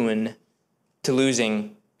immune to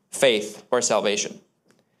losing faith or salvation.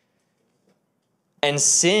 And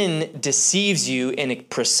sin deceives you in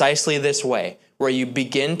precisely this way, where you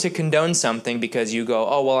begin to condone something because you go,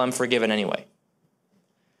 oh, well, I'm forgiven anyway.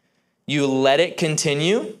 You let it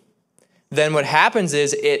continue, then what happens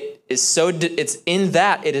is it's in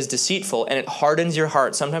that it is deceitful, and it hardens your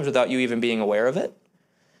heart, sometimes without you even being aware of it.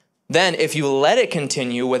 then if you let it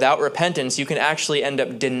continue without repentance, you can actually end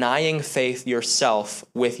up denying faith yourself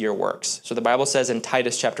with your works. So the Bible says in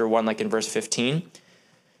Titus chapter 1, like in verse 15,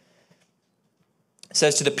 it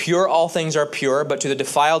says, to the pure all things are pure, but to the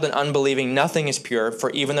defiled and unbelieving nothing is pure, for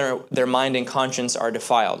even their mind and conscience are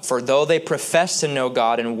defiled. For though they profess to know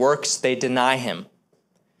God, in works they deny him,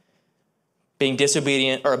 being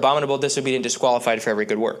disobedient or abominable, disobedient, disqualified for every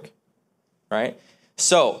good work. Right?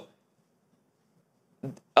 So,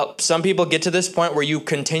 some people get to this point where you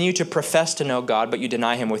continue to profess to know God, but you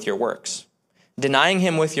deny him with your works. Denying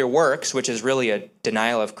him with your works, which is really a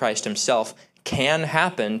denial of Christ himself, can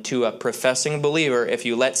happen to a professing believer if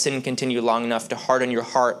you let sin continue long enough to harden your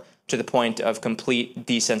heart to the point of complete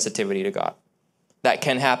desensitivity to God. That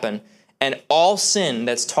can happen. And all sin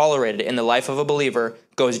that's tolerated in the life of a believer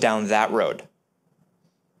goes down that road.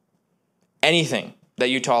 Anything that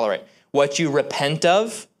you tolerate. What you repent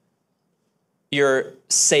of, you're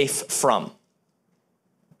safe from.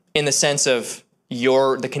 In the sense of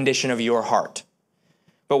the condition of your heart.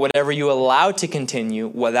 But whatever you allow to continue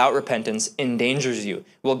without repentance endangers you.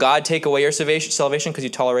 Will God take away your salvation because you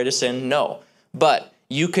tolerate a sin? No. But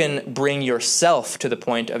you can bring yourself to the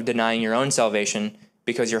point of denying your own salvation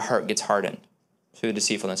because your heart gets hardened through the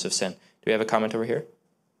deceitfulness of sin. Do we have a comment over here?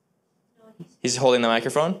 He's holding the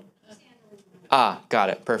microphone? Got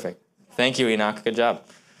it. Perfect. Thank you, Enoch. Good job.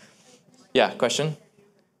 Yeah, question?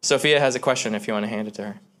 Sophia has a question if you want to hand it to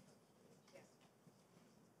her.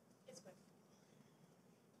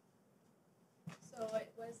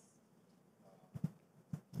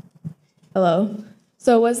 Hello.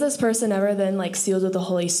 So was this person ever then like sealed with the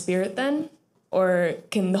Holy Spirit then? Or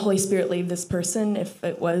can the Holy Spirit leave this person if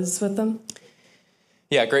it was with them?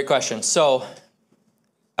 Yeah, great question. So,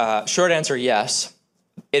 short answer, yes.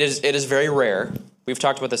 It is very rare. We've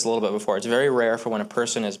talked about this a little bit before. It's very rare for when a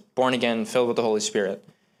person is born again, filled with the Holy Spirit,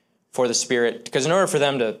 for the Spirit, because in order for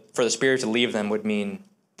the Spirit to leave them would mean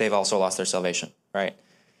they've also lost their salvation, right?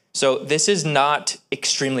 So this is not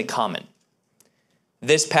extremely common.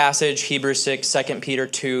 This passage, Hebrews 6, 2 Peter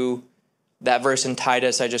 2, that verse in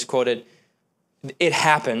Titus I just quoted, it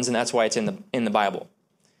happens, and that's why it's in the Bible.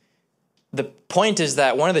 The point is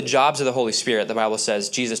that one of the jobs of the Holy Spirit, the Bible says,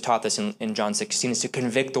 Jesus taught this in John 16, is to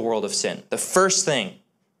convict the world of sin. The first thing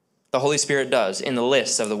the Holy Spirit does in the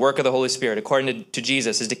list of the work of the Holy Spirit, according to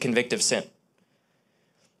Jesus, is to convict of sin.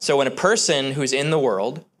 So when a person who's in the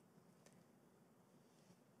world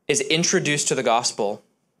is introduced to the gospel,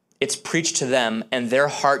 it's preached to them, and their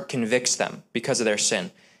heart convicts them because of their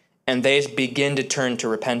sin. And they begin to turn to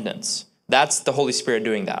repentance. That's the Holy Spirit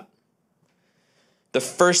doing that. The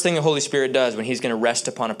first thing the Holy Spirit does when he's going to rest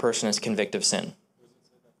upon a person is convict of sin.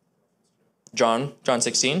 John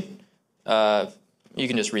 16. You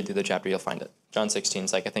can just read through the chapter, you'll find it. John 16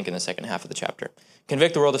 is I think in the second half of the chapter.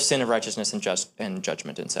 Convict the world of sin, of righteousness, and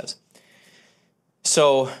judgment, it says.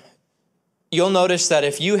 So you'll notice that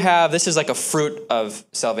if you have, this is like a fruit of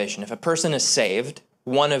salvation. If a person is saved,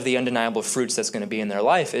 one of the undeniable fruits that's going to be in their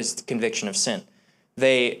life is the conviction of sin.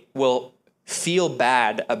 They will feel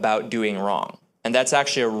bad about doing wrong. And that's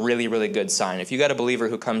actually a really, really good sign. If you got a believer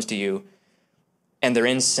who comes to you and they're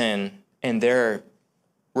in sin and they're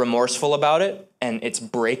remorseful about it and it's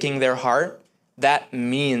breaking their heart, that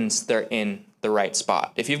means they're in the right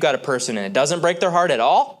spot. If you've got a person and it doesn't break their heart at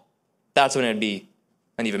all, that's when it'd be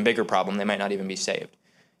an even bigger problem. They might not even be saved.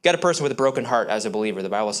 You got a person with a broken heart as a believer. The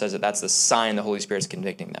Bible says that that's the sign the Holy Spirit's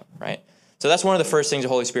convicting them, right? So that's one of the first things the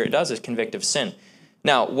Holy Spirit does is convict of sin.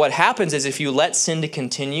 Now, what happens is if you let sin to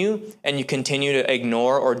continue and you continue to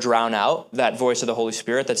ignore or drown out that voice of the Holy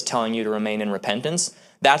Spirit that's telling you to remain in repentance,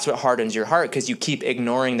 that's what hardens your heart because you keep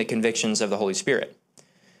ignoring the convictions of the Holy Spirit.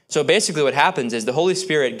 So basically what happens is the Holy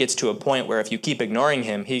Spirit gets to a point where if you keep ignoring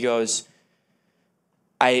him, he goes,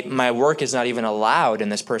 my work is not even allowed in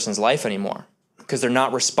this person's life anymore because they're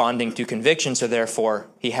not responding to conviction, so therefore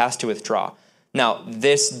he has to withdraw. Now,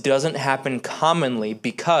 this doesn't happen commonly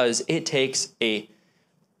because it takes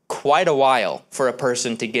quite a while for a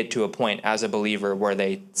person to get to a point as a believer where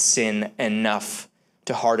they sin enough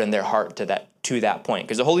to harden their heart to that point.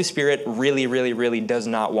 Because the Holy Spirit really, really, really does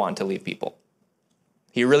not want to leave people.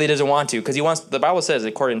 He really doesn't want to because the Bible says,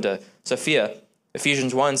 according to Sophia,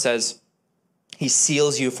 Ephesians 1 says, he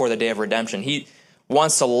seals you for the day of redemption. He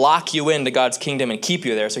wants to lock you into God's kingdom and keep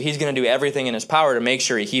you there. So he's going to do everything in his power to make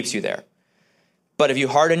sure he keeps you there. But if you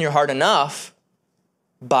harden your heart enough,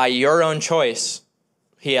 by your own choice,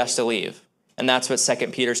 he has to leave. And that's what 2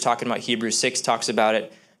 Peter's talking about. Hebrews 6 talks about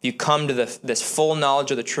it. If you come to this full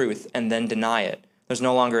knowledge of the truth and then deny it, there's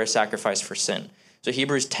no longer a sacrifice for sin. So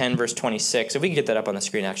Hebrews 10, verse 26, if we can get that up on the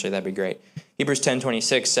screen, actually, that'd be great. Hebrews 10,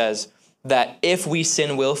 26 says, that if we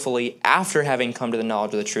sin willfully after having come to the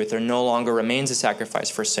knowledge of the truth, there no longer remains a sacrifice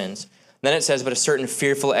for sins. Then it says, but a certain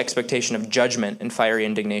fearful expectation of judgment and fiery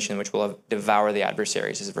indignation, which will devour the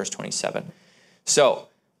adversaries, is verse 27. So,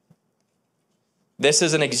 this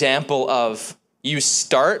is an example of you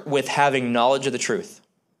start with having knowledge of the truth.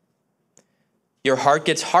 Your heart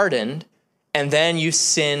gets hardened, and then you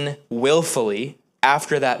sin willfully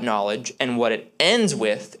after that knowledge, and what it ends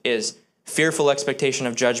with is fearful expectation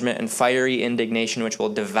of judgment and fiery indignation, which will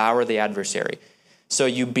devour the adversary. So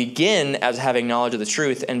you begin as having knowledge of the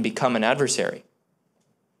truth and become an adversary.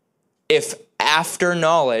 If after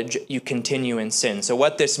knowledge you continue in sin. So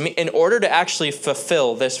what this means, in order to actually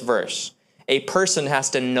fulfill this verse, a person has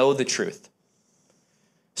to know the truth.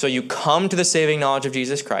 So you come to the saving knowledge of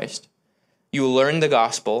Jesus Christ, you learn the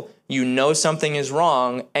gospel, you know something is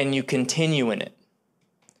wrong, and you continue in it.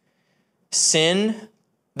 Sin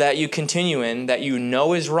that you continue in, that you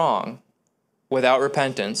know is wrong, without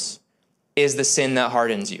repentance, is the sin that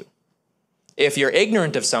hardens you. If you're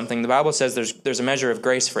ignorant of something, the Bible says there's a measure of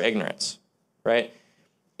grace for ignorance, right?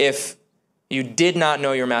 If you did not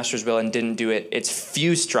know your master's will and didn't do it, it's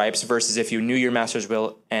few stripes, versus if you knew your master's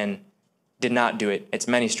will and did not do it, it's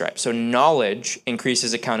many stripes. So knowledge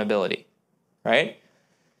increases accountability, right?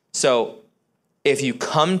 So if you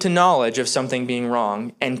come to knowledge of something being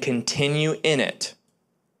wrong and continue in it,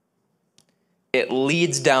 it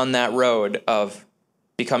leads down that road of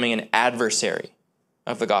becoming an adversary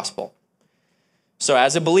of the gospel. So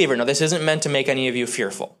as a believer, now this isn't meant to make any of you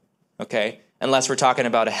fearful, okay? Unless we're talking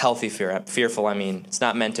about a healthy fear. Fearful, I mean, it's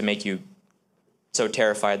not meant to make you so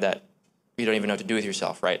terrified that you don't even know what to do with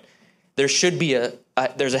yourself, right? There should be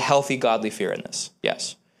there's a healthy, godly fear in this,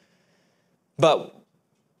 yes. But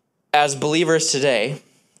as believers today,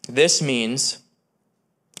 this means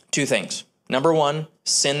two things. Number one,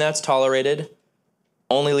 sin that's tolerated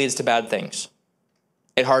only leads to bad things.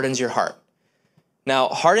 It hardens your heart. Now,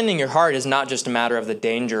 hardening your heart is not just a matter of the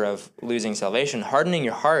danger of losing salvation. Hardening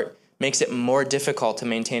your heart makes it more difficult to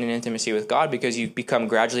maintain an intimacy with God because you become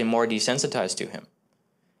gradually more desensitized to him.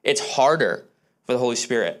 It's harder for the Holy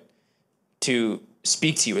Spirit to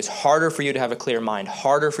speak to you. It's harder for you to have a clear mind,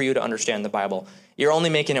 harder for you to understand the Bible. You're only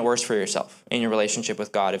making it worse for yourself in your relationship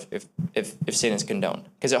with God if sin is condoned,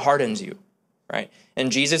 because it hardens you, right?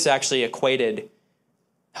 And Jesus actually equated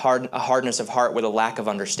a hardness of heart with a lack of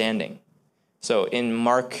understanding. So in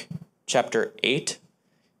Mark chapter 8,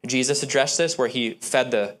 Jesus addressed this, where he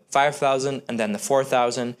fed the 5,000 and then the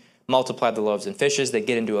 4,000, multiplied the loaves and fishes. They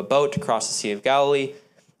get into a boat to cross the Sea of Galilee,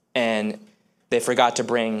 and they forgot to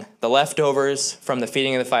bring the leftovers from the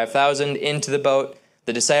feeding of the 5,000 into the boat.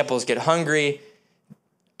 The disciples get hungry,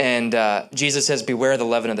 and Jesus says, beware the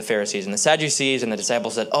leaven of the Pharisees and the Sadducees. And the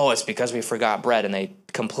disciples said, oh, it's because we forgot bread. And they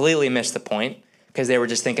completely missed the point because they were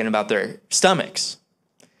just thinking about their stomachs.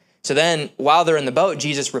 So then, while they're in the boat,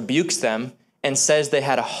 Jesus rebukes them and says they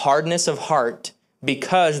had a hardness of heart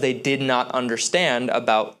because they did not understand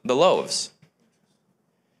about the loaves.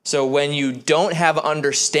 So when you don't have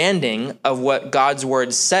understanding of what God's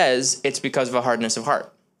word says, it's because of a hardness of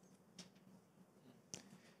heart.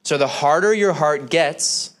 So the harder your heart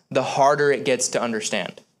gets, the harder it gets to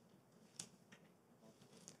understand.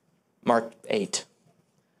 Mark 8.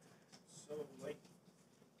 So, like,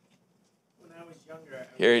 when I was younger...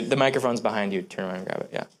 Here, the microphone's behind you. Turn around and grab it,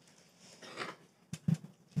 yeah.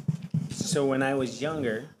 So when I was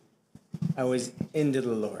younger, I was into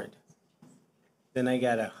the Lord. Then I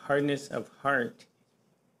got a hardness of heart.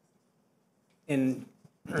 And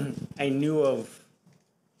I knew of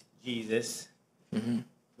Jesus, and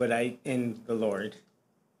the Lord.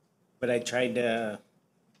 But I tried to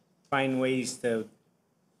find ways to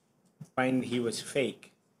find he was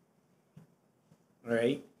fake. All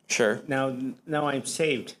right? Sure. Now I'm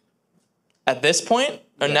saved. At this point?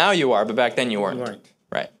 Or Yeah. now you are, but back then you weren't. You weren't.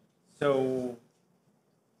 Right. So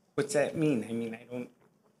what's that mean? I mean,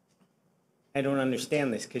 I don't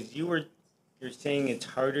understand this, because you're saying it's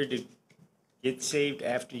harder to get saved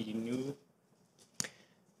after you knew.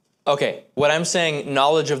 Okay, what I'm saying,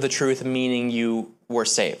 knowledge of the truth, meaning you were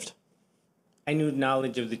saved. I knew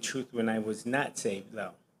knowledge of the truth when I was not saved,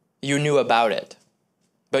 though. You knew about it.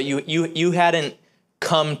 But you hadn't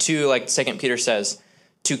come to, like 2 Peter says,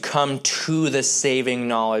 to come to the saving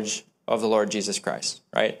knowledge of the Lord Jesus Christ,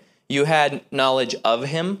 right? You had knowledge of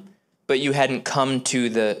him, but you hadn't come to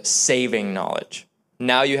the saving knowledge.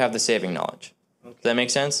 Now you have the saving knowledge. Okay. Does that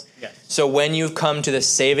make sense? Yes. So when you've come to the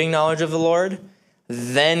saving knowledge of the Lord,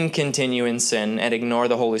 then continue in sin and ignore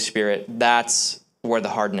the Holy Spirit, that's where the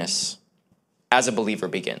hardness as a believer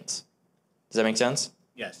begins. Does that make sense?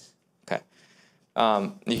 Yes. Okay.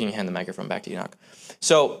 You can hand the microphone back to Enoch.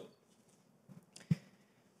 So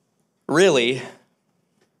really,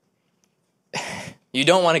 you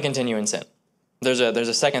don't want to continue in sin. There's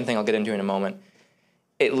a second thing I'll get into in a moment.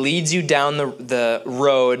 It leads you down the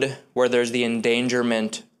road where there's the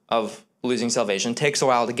endangerment of losing salvation. It takes a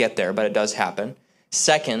while to get there, but it does happen.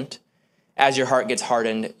 Second, as your heart gets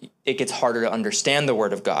hardened, it gets harder to understand the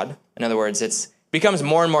Word of God. In other words, it becomes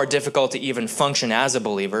more and more difficult to even function as a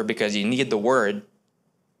believer because you need the Word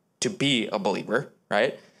to be a believer,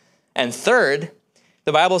 right? And third,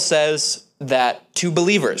 the Bible says that to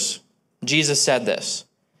believers, Jesus said this,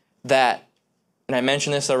 that, and I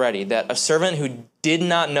mentioned this already, that a servant who did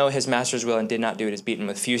not know his master's will and did not do it is beaten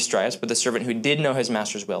with few stripes, but the servant who did know his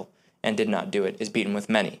master's will and did not do it is beaten with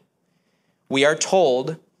many. We are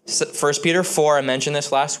told, 1 Peter 4, I mentioned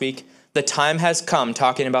this last week, the time has come,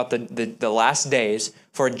 talking about the last days,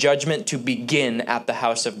 for judgment to begin at the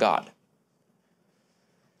house of God.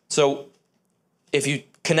 So if you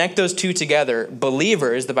connect those two together,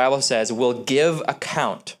 believers, the Bible says, will give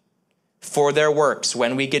account for their works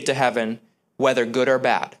when we get to heaven, whether good or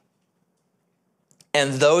bad.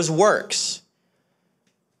 And those works,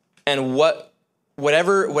 and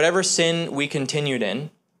whatever sin we continued in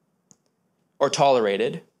or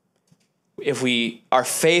tolerated, if our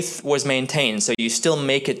faith was maintained, so you still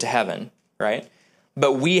make it to heaven, right?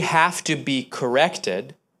 But we have to be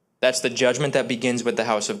corrected. That's the judgment that begins with the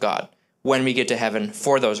house of God when we get to heaven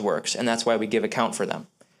for those works, and that's why we give account for them.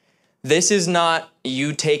 This is not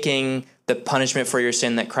you taking the punishment for your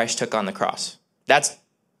sin that Christ took on the cross. That's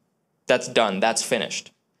done. That's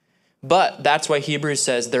finished. But that's why Hebrews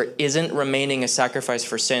says there isn't remaining a sacrifice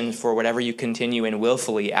for sin for whatever you continue in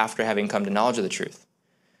willfully after having come to knowledge of the truth.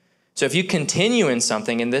 So if you continue in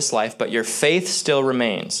something in this life, but your faith still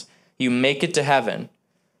remains, you make it to heaven,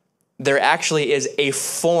 there actually is a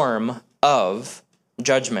form of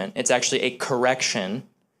judgment. It's actually a correction,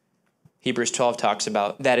 Hebrews 12 talks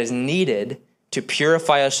about, that is needed to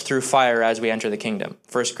purify us through fire as we enter the kingdom.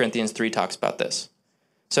 1 Corinthians 3 talks about this.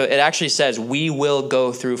 So it actually says we will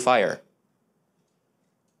go through fire.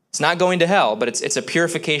 It's not going to hell, but it's a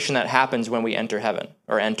purification that happens when we enter heaven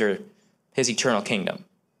or enter his eternal kingdom,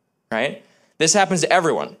 right? This happens to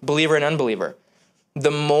everyone, believer and unbeliever. The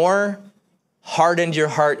more hardened your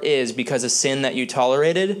heart is because of sin that you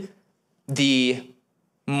tolerated, the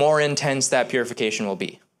more intense that purification will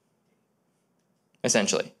be,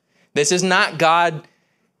 essentially. This is not God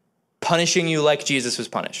punishing you like Jesus was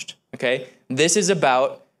punished, okay? This is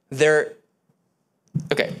about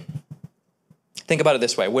okay, think about it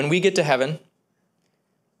this way. When we get to heaven,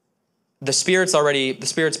 the Spirit's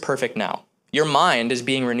perfect now. Your mind is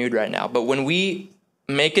being renewed right now. But when we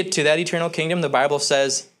make it to that eternal kingdom, the Bible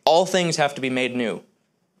says all things have to be made new.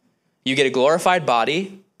 You get a glorified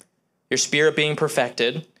body, your spirit being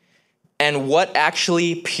perfected, and what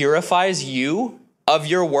actually purifies you of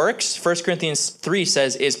your works, 1 Corinthians 3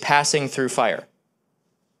 says, is passing through fire.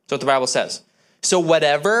 That's what the Bible says. So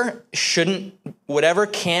whatever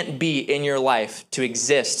can't be in your life to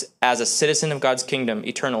exist as a citizen of God's kingdom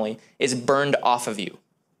eternally is burned off of you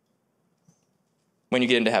when you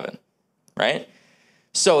get into heaven, right?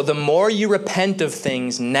 So the more you repent of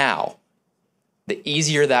things now, the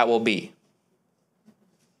easier that will be.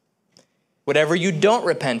 Whatever you don't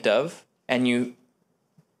repent of and you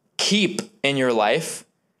keep in your life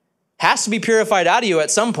has to be purified out of you at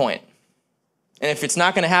some point. And if it's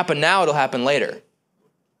not going to happen now, it'll happen later.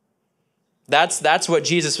 That's what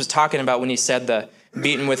Jesus was talking about when he said the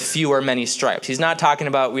beaten with few or many stripes. He's not talking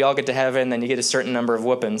about we all get to heaven, then you get a certain number of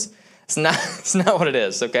whoopings. It's not what it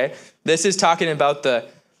is, okay? This is talking about the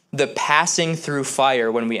passing through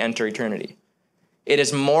fire when we enter eternity. It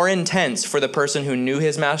is more intense for the person who knew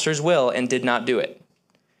his master's will and did not do it.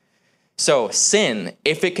 So sin,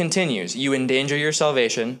 if it continues, you endanger your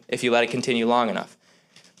salvation if you let it continue long enough.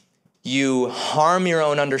 You harm your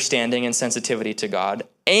own understanding and sensitivity to God,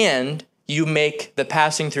 and you make the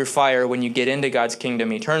passing through fire when you get into God's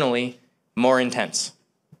kingdom eternally more intense.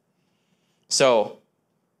 So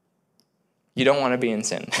you don't want to be in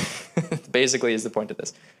sin, basically is the point of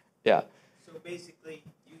this. Yeah. So basically,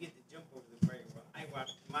 you get to jump over the fire. Well, I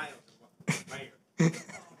walked miles of fire.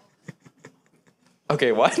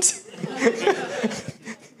 Okay, what?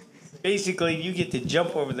 Basically, you get to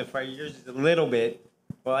jump over the fire. Yours is a little bit.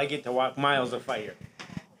 Well, I get to walk miles of fire.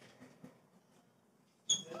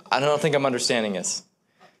 I don't think I'm understanding this.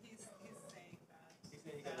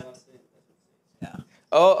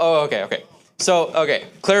 Oh, okay. So,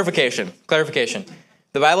 clarification.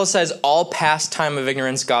 The Bible says all past time of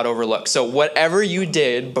ignorance God overlooks. So whatever you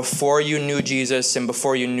did before you knew Jesus and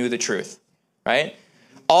before you knew the truth, right?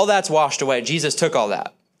 All that's washed away. Jesus took all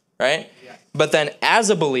that, right? But then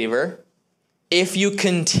as a believer, if you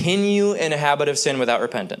continue in a habit of sin without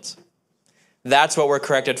repentance. That's what we're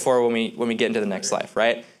corrected for when we get into the next life,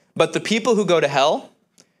 right? But the people who go to hell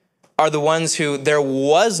are the ones who there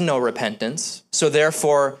was no repentance, so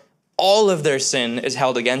therefore all of their sin is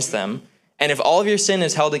held against them. And if all of your sin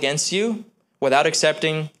is held against you without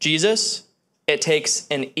accepting Jesus, it takes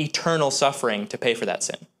an eternal suffering to pay for that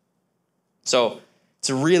sin. So it's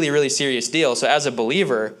a really, really serious deal. So as a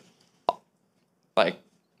believer, like,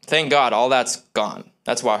 thank God all that's gone.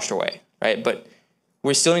 That's washed away, right? But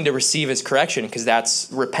we still need to receive his correction because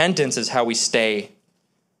that's repentance is how we stay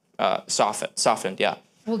softened, yeah.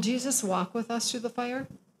 Will Jesus walk with us through the fire?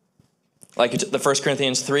 Like the 1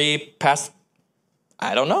 Corinthians 3 past,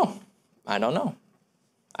 I don't know.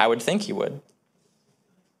 I would think he would.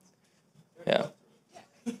 Yeah.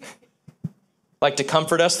 Like to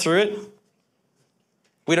comfort us through it?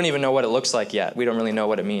 We don't even know what it looks like yet. We don't really know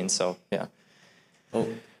what it means, so yeah. Oh,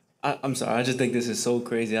 I'm sorry. I just think this is so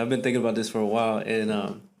crazy. I've been thinking about this for a while,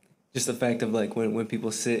 and just the fact of like when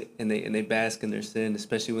people sit and they bask in their sin,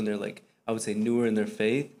 especially when they're like, I would say, newer in their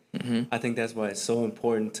faith. Mm-hmm. I think that's why it's so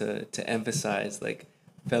important to emphasize like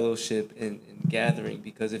fellowship and gathering,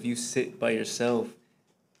 because if you sit by yourself,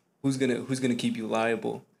 who's gonna keep you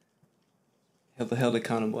liable, held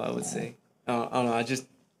accountable? I would say. I don't know. I just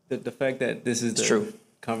the fact that this is the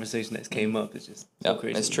conversation that came up is just so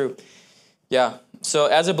crazy. It's true. Yeah. So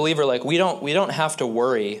as a believer, like we don't have to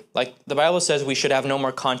worry. Like the Bible says we should have no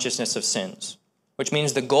more consciousness of sins, which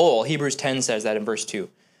means the goal, Hebrews 10 says that in verse 2.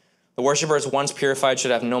 The worshipers once purified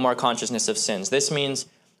should have no more consciousness of sins. This means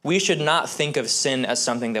we should not think of sin as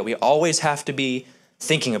something that we always have to be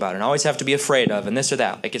thinking about and always have to be afraid of and this or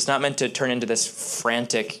that. Like it's not meant to turn into this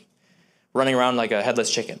frantic running around like a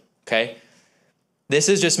headless chicken, okay? This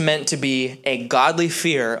is just meant to be a godly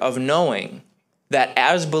fear of knowing that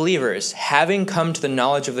as believers, having come to the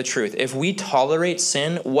knowledge of the truth, if we tolerate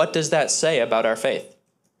sin, what does that say about our faith?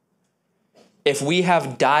 If we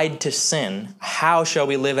have died to sin, how shall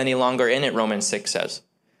we live any longer in it, Romans 6 says.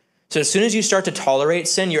 So as soon as you start to tolerate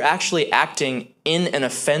sin, you're actually acting in an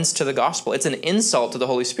offense to the gospel. It's an insult to the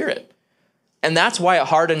Holy Spirit. And that's why it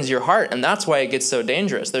hardens your heart, and that's why it gets so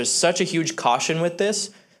dangerous. There's such a huge caution with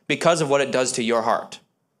this because of what it does to your heart.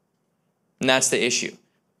 And that's the issue.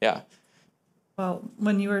 Yeah. Well,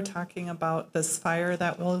 when you were talking about this fire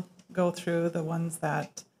that will go through the ones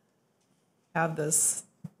that have this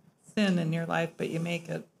sin in your life, but you make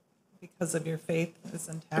it because of your faith is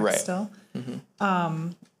intact still. Mm-hmm.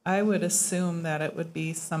 I would assume that it would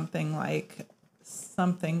be something like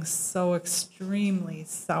something so extremely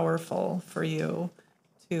sorrowful for you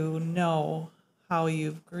to know how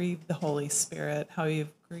you've grieved the Holy Spirit, how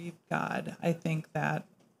you've grieved God. I think that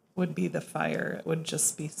would be the fire. It would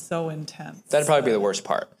just be so intense. That'd probably be the worst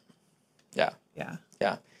part. Yeah. Yeah.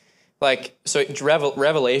 Yeah. Like, so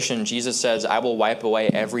Revelation, Jesus says, I will wipe away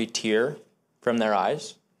every tear from their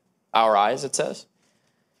eyes. Our eyes, it says.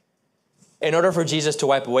 In order for Jesus to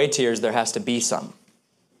wipe away tears, there has to be some.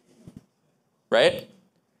 Right?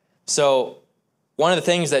 So one of the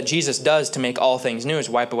things that Jesus does to make all things new is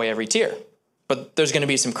wipe away every tear. But there's going to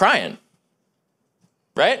be some crying.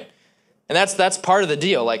 Right? And that's part of the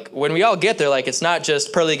deal. Like, when we all get there, like, it's not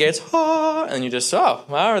just pearly gates, and you just,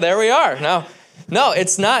 well, there we are. No,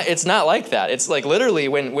 it's not like that. It's like literally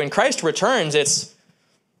when Christ returns, it's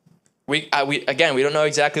we don't know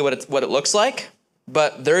exactly what it looks like,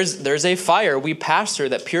 but there's a fire we pass through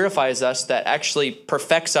that purifies us, that actually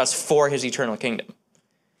perfects us for his eternal kingdom.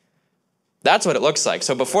 That's what it looks like.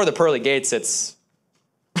 So before the pearly gates, it's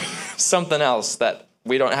something else that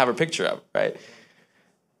we don't have a picture of, right?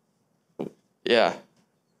 Yeah.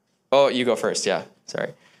 Oh, you go first. Yeah.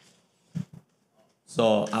 Sorry.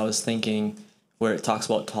 So I was thinking, where it talks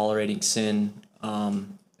about tolerating sin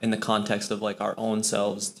in the context of like our own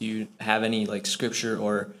selves, do you have any like scripture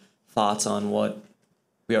or thoughts on what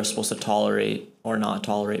we are supposed to tolerate or not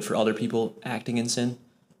tolerate for other people acting in sin?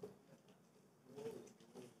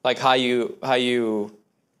 Like how you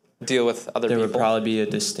deal with other people? There would probably be a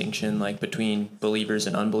distinction like between believers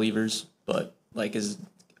and unbelievers, but like is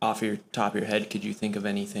off your top of your head, could you think of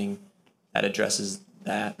anything that addresses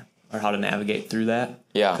that? Or how to navigate through that?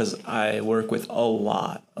 Yeah. Because I work with a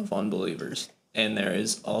lot of unbelievers, and there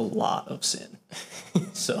is a lot of sin.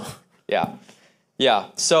 So. Yeah.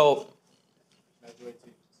 So.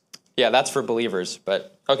 Yeah, that's for believers.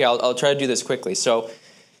 But okay, I'll try to do this quickly. So,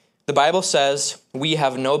 the Bible says we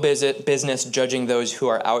have no business judging those who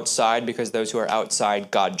are outside, because those who are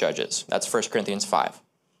outside God judges. That's 1 Corinthians 5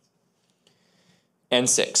 and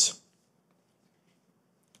 6.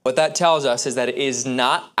 What that tells us is that it is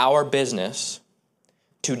not our business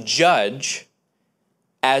to judge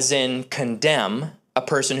as in condemn a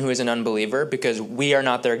person who is an unbeliever, because we are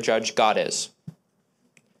not their judge, God is.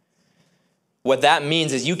 What that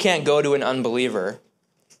means is you can't go to an unbeliever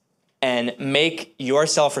and make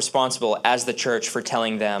yourself responsible as the church for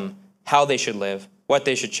telling them how they should live, what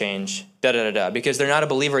they should change, because they're not a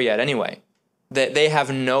believer yet anyway. They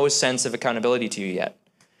have no sense of accountability to you yet.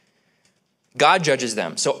 God judges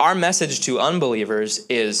them. So our message to unbelievers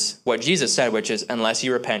is what Jesus said, which is, unless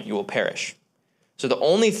you repent, you will perish. So the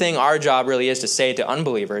only thing our job really is to say to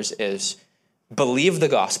unbelievers is, believe the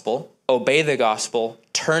gospel, obey the gospel,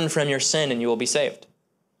 turn from your sin, and you will be saved.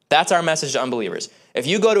 That's our message to unbelievers. If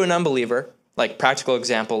you go to an unbeliever, like practical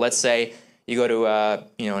example, let's say you go to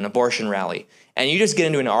an abortion rally, and you just get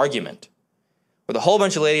into an argument with a whole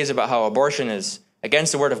bunch of ladies about how abortion is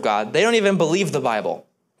against the word of God. They don't even believe the Bible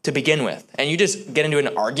to begin with. And you just get into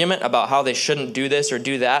an argument about how they shouldn't do this or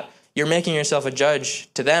do that. You're making yourself a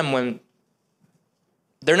judge to them when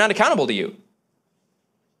they're not accountable to you.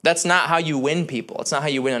 That's not how you win people. It's not how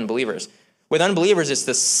you win unbelievers. With unbelievers, it's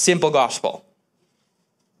the simple gospel.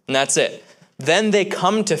 And that's it. Then they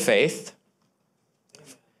come to faith.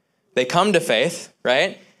 They come to faith,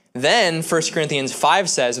 right? Then 1 Corinthians 5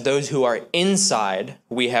 says, those who are inside,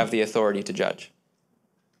 we have the authority to judge.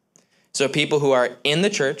 So people who are in the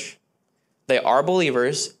church, they are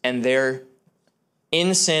believers, and they're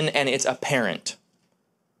in sin, and it's apparent.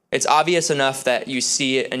 It's obvious enough that you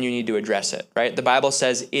see it and you need to address it, right? The Bible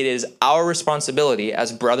says it is our responsibility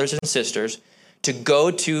as brothers and sisters to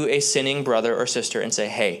go to a sinning brother or sister and say,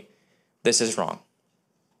 hey, this is wrong.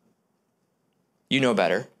 You know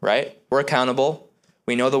better, right? We're accountable.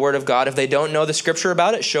 We know the word of God. If they don't know the scripture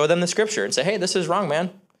about it, show them the scripture and say, hey, this is wrong, man.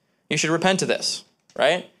 You should repent of this,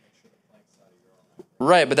 right?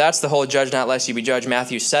 Right, but that's the whole judge not lest you be judged.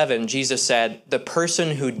 Matthew 7, Jesus said, the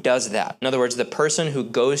person who does that, in other words, the person who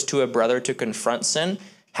goes to a brother to confront sin,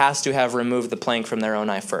 has to have removed the plank from their own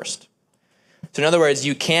eye first. So in other words,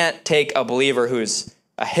 you can't take a believer who's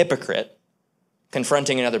a hypocrite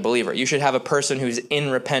confronting another believer. You should have a person who's in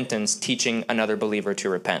repentance teaching another believer to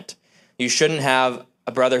repent. You shouldn't have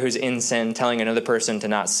a brother who's in sin telling another person to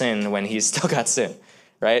not sin when he's still got sin,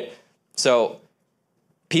 right? So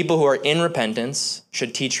people who are in repentance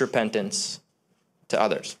should teach repentance to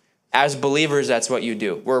others. As believers, that's what you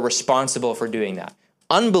do. We're responsible for doing that.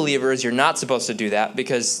 Unbelievers, you're not supposed to do that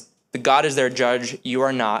because God is their judge. You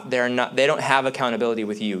are not. They don't have accountability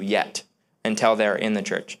with you yet until they're in the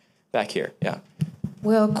church. Back here, yeah.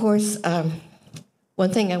 Well, of course,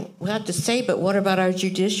 one thing I have to say, but what about our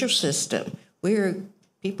judicial system? We're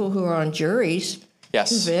people who are on juries.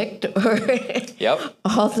 Yes. Convict yep.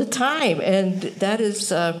 all the time. And that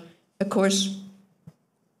is, of course,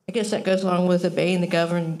 I guess that goes along with obeying the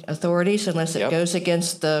governing authorities unless it goes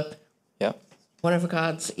against the one of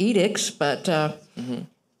God's edicts. But, you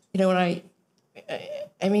know, when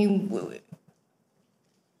I mean,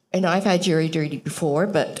 and I've had jury duty before,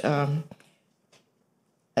 but I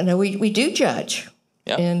know we do judge.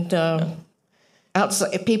 And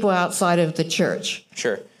outside people outside of the church.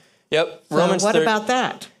 Sure. Yep. So what about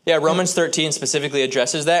that? Yeah, Romans 13 specifically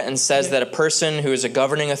addresses that and says that a person who is a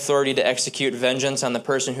governing authority to execute vengeance on the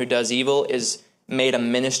person who does evil is made a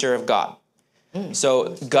minister of God.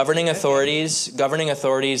 So governing authorities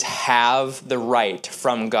have the right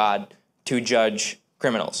from God to judge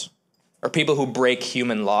criminals or people who break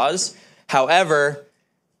human laws. However,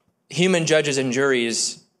 human judges and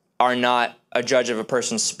juries are not a judge of a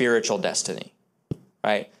person's spiritual destiny,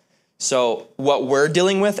 right? So what we're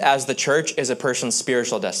dealing with as the church is a person's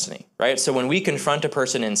spiritual destiny, right? So when we confront a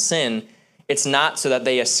person in sin, it's not so that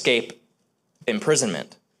they escape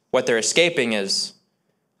imprisonment. What they're escaping is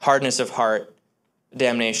hardness of heart,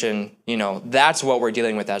 damnation. You know, that's what we're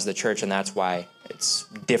dealing with as the church, and that's why it's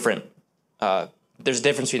different. There's a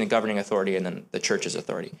difference between the governing authority and then the church's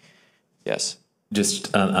authority. Yes.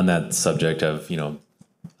 Just on that subject of, you know,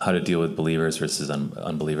 how to deal with believers versus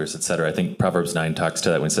unbelievers, et cetera. I think Proverbs 9 talks to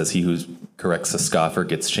that when it says, he who corrects a scoffer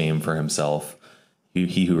gets shame for himself.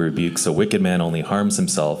 He who rebukes a wicked man only harms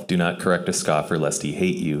himself. Do not correct a scoffer lest he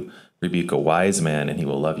hate you. Rebuke a wise man and he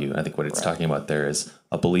will love you. I think what it's talking about there is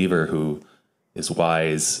a believer who is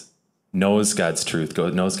wise, knows God's truth,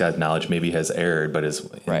 knows God's knowledge, maybe has erred, but is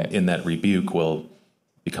in that rebuke will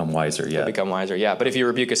become wiser. Yeah. Become wiser. Yeah. But if you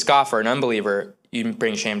rebuke a scoffer, an unbeliever, you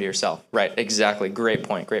bring shame to yourself. Right. Exactly. Great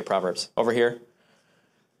point. Great Proverbs. Over here.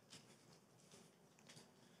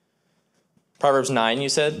 Proverbs 9, you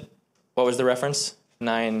said? What was the reference?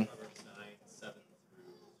 9,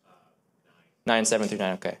 7 through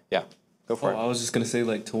 9. Okay. Yeah. Go for it. I was just going to say,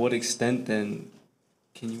 like, to what extent then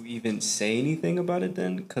can you even say anything about it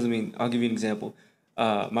then? Because, I mean, I'll give you an example.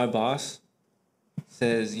 My boss,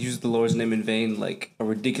 says use the Lord's name in vain like a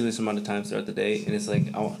ridiculous amount of times throughout the day, and it's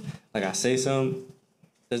like I say some,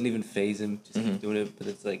 doesn't even faze him, just keep doing it. But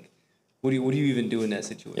it's like, what do you even do in that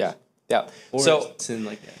situation? Yeah. Or So sin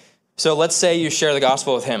like that. So let's say you share the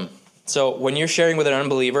gospel with him. So when you're sharing with an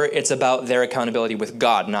unbeliever, it's about their accountability with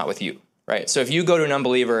God, not with you, right? So if you go to an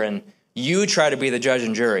unbeliever and you try to be the judge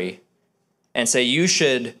and jury and say you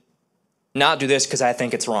should not do this because I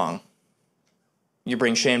think it's wrong, you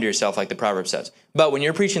bring shame to yourself, like the proverb says. But when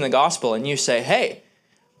you're preaching the gospel and you say, hey,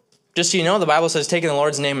 just so you know, the Bible says taking the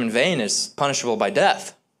Lord's name in vain is punishable by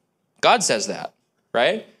death. God says that,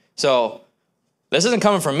 right? So this isn't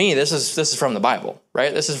coming from me. This is from the Bible,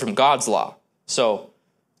 right? This is from God's law. So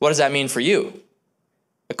what does that mean for you?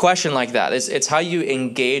 A question like that, it's how you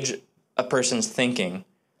engage a person's thinking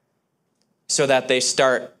so that they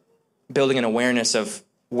start building an awareness of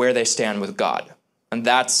where they stand with God. And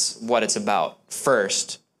that's what it's about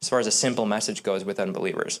first, as far as a simple message goes with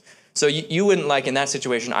unbelievers. So you wouldn't, like in that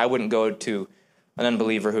situation, I wouldn't go to an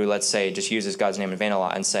unbeliever who, let's say, just uses God's name in vain a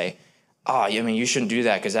lot and say, oh, I mean, you shouldn't do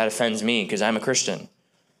that because that offends me because I'm a Christian.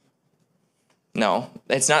 No,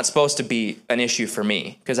 it's not supposed to be an issue for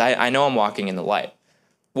me because I know I'm walking in the light.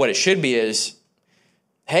 What it should be is,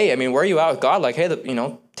 hey, I mean, where are you at with God? Like, hey,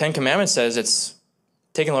 the 10 Commandments says it's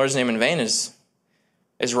taking the Lord's name in vain is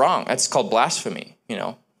wrong. That's called blasphemy.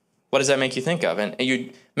 What does that make you think of? And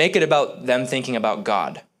you make it about them thinking about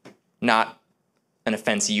God, not an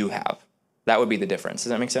offense you have. That would be the difference.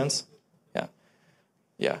 Does that make sense?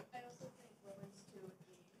 Yeah.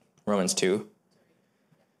 Romans 2.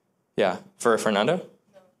 Yeah. For Fernando? No.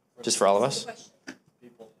 Just for all of us?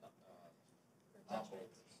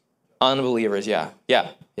 Unbelievers, yeah.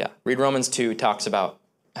 Read Romans 2, talks about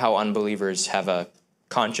how unbelievers have a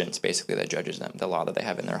conscience, basically, that judges them, the law that they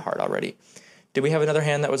have in their heart already. Did we have another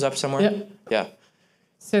hand that was up somewhere? Yeah.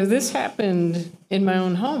 So this happened in my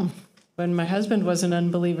own home. When my husband was an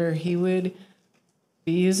unbeliever, he would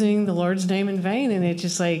be using the Lord's name in vain, and it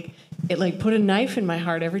just put a knife in my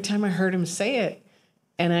heart every time I heard him say it.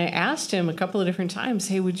 And I asked him a couple of different times,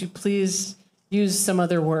 hey, would you please use some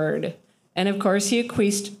other word? And of course he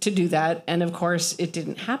acquiesced to do that, and of course it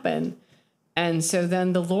didn't happen. And so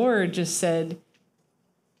then the Lord just said,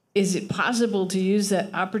 is it possible to use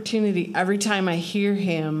that opportunity every time I hear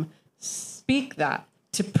him speak that,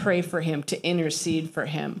 to pray for him, to intercede for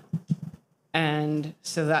him? And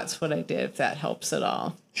so that's what I did, if that helps at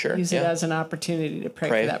all. Sure. Use it as an opportunity to pray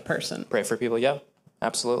for that person. Pray for people, yeah.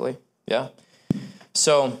 Absolutely. Yeah.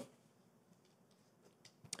 So,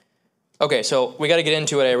 okay, so we got to get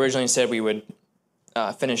into what I originally said we would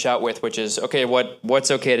finish out with, which is, okay,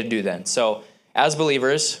 what's okay to do then? So, as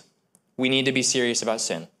believers, we need to be serious about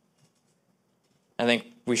sin. I think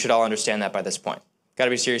we should all understand that by this point. Got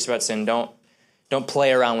to be serious about sin. Don't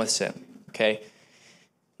play around with sin, okay?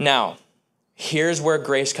 Now, here's where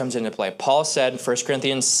grace comes into play. Paul said, 1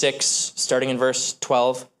 Corinthians 6, starting in verse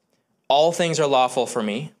 12, all things are lawful for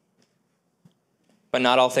me, but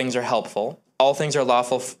not all things are helpful. All things are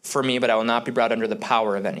lawful for me, but I will not be brought under the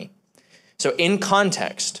power of any. So in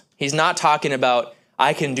context, he's not talking about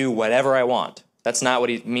I can do whatever I want. That's not what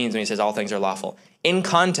he means when he says all things are lawful. In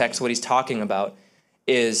context, what he's talking about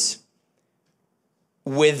is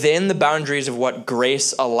within the boundaries of what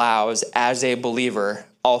grace allows as a believer,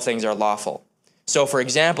 all things are lawful. So for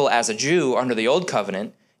example, as a Jew under the Old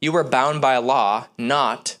Covenant, you were bound by law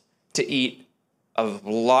not to eat a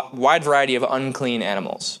wide variety of unclean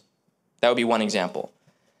animals. That would be one example.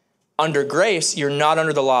 Under grace, you're not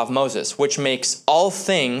under the law of Moses, which makes all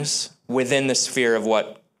things within the sphere of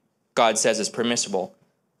what God says is permissible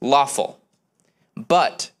lawful.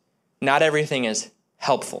 But not everything is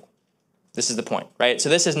helpful. This is the point, right? So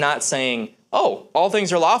this is not saying, oh, all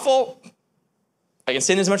things are lawful, I can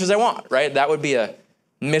sin as much as I want, right? That would be a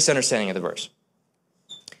misunderstanding of the verse.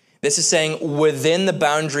 This is saying within the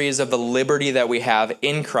boundaries of the liberty that we have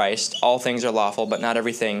in Christ, all things are lawful, but not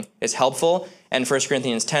everything is helpful. And 1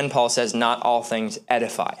 Corinthians 10, Paul says, not all things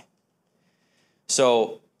edify.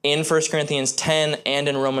 So in 1 Corinthians 10 and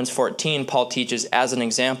in Romans 14, Paul teaches as an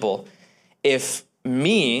example, if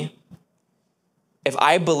I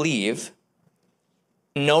believe,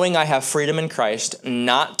 knowing I have freedom in Christ,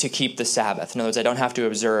 not to keep the Sabbath. In other words, I don't have to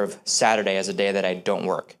observe Saturday as a day that I don't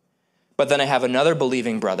work. But then I have another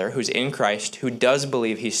believing brother who's in Christ who does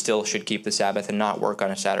believe he still should keep the Sabbath and not work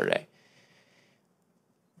on a Saturday.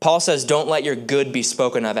 Paul says, don't let your good be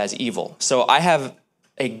spoken of as evil. So I have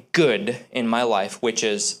a good in my life, which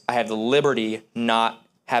is I have the liberty not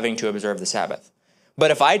having to observe the Sabbath.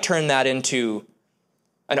 But if I turn that into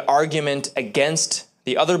an argument against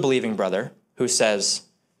the other believing brother who says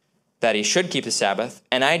that he should keep the Sabbath,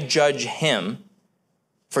 and I judge him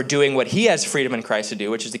for doing what he has freedom in Christ to do,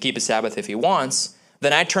 which is to keep the Sabbath if he wants,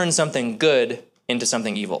 then I turn something good into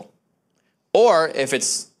something evil. Or if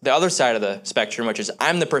it's the other side of the spectrum, which is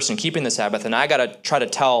I'm the person keeping the Sabbath and I got to try to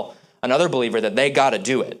tell another believer that they got to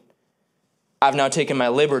do it, I've now taken my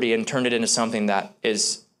liberty and turned it into something that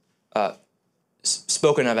is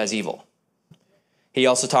spoken of as evil. He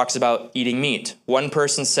also talks about eating meat. One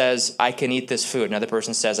person says, I can eat this food. Another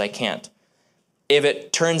person says, I can't. If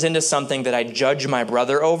it turns into something that I judge my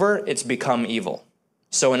brother over, it's become evil.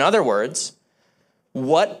 So in other words,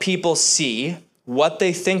 what people see, what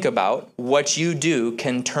they think about, what you do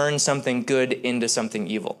can turn something good into something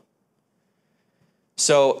evil.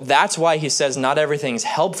 So that's why he says not everything's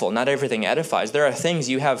helpful, not everything edifies. There are things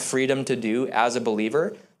you have freedom to do as a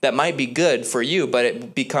believer that might be good for you, but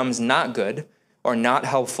it becomes not good or not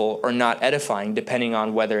helpful or not edifying, depending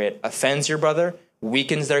on whether it offends your brother,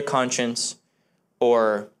 weakens their conscience,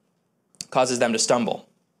 or causes them to stumble,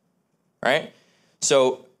 right?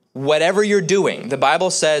 So whatever you're doing, the Bible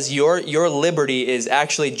says your liberty is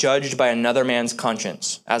actually judged by another man's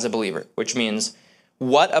conscience as a believer, which means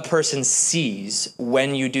what a person sees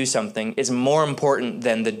when you do something is more important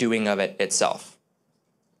than the doing of it itself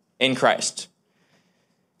in Christ.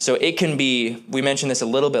 So it can be, we mentioned this a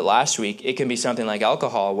little bit last week, it can be something like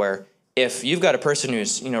alcohol, where if you've got a person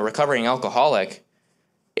who's, recovering alcoholic,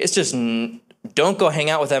 it's just don't go hang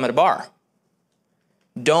out with them at a bar.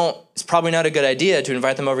 It's probably not a good idea to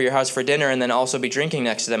invite them over your house for dinner and then also be drinking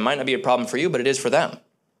next to them. Might not be a problem for you, but it is for them,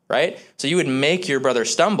 right? So you would make your brother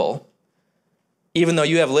stumble, even though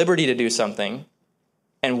you have liberty to do something,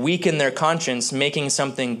 and weaken their conscience, making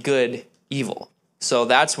something good evil. So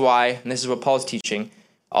that's why, and this is what Paul's teaching,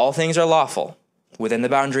 all things are lawful within the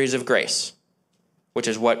boundaries of grace, which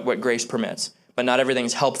is what grace permits. But not everything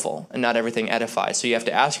is helpful and not everything edifies. So you have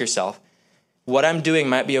to ask yourself, what I'm doing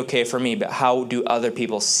might be okay for me, but how do other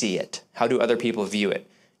people see it? How do other people view it?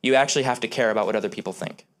 You actually have to care about what other people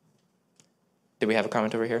think. Did we have a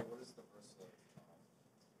comment over here?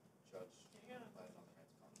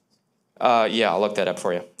 Yeah, I'll look that up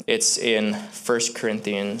for you. It's in 1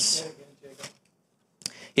 Corinthians.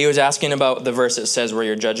 He was asking about the verse that says where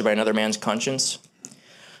you're judged by another man's conscience.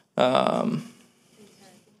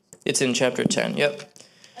 It's in chapter 10, yep.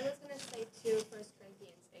 I was going to say too, 1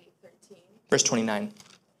 Corinthians 8:13. Verse 29.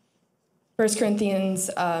 1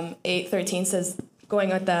 Corinthians 8:13 says, going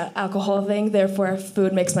with the alcohol thing, therefore if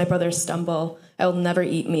food makes my brother stumble, I will never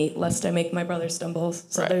eat meat, lest I make my brother stumble.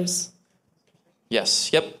 So right. There's...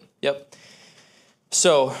 Yes, yep.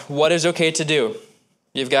 So what is okay to do?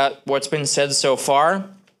 You've got what's been said so far.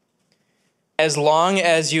 As long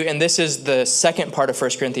as you, and this is the second part of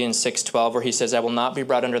 1 Corinthians 6:12, where he says, I will not be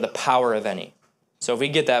brought under the power of any. So if we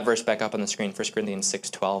get that verse back up on the screen, 1 Corinthians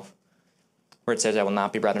 6:12, where it says, I will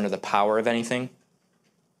not be brought under the power of anything.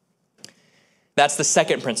 That's the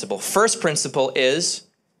second principle. First principle is,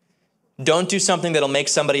 don't do something that'll make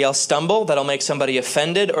somebody else stumble, that'll make somebody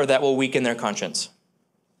offended, or that will weaken their conscience.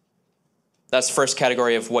 That's first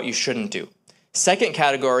category of what you shouldn't do. Second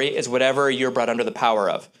category is whatever you're brought under the power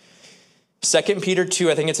of. 2 Peter 2,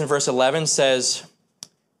 I think it's in verse 11, says,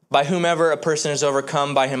 by whomever a person is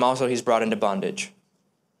overcome, by him also he's brought into bondage.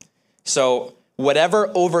 So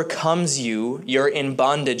whatever overcomes you, you're in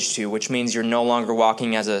bondage to, which means you're no longer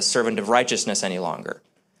walking as a servant of righteousness any longer.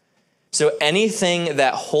 So anything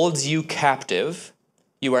that holds you captive,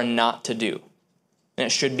 you are not to do. And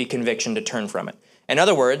it should be conviction to turn from it. In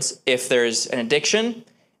other words, if there's an addiction,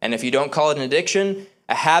 and if you don't call it an addiction,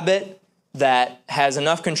 a habit that has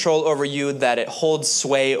enough control over you that it holds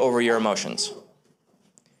sway over your emotions.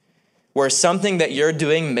 Where something that you're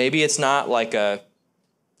doing, maybe it's not like a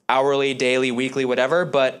hourly, daily, weekly, whatever,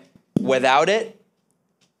 but without it,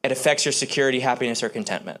 it affects your security, happiness, or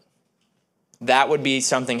contentment. That would be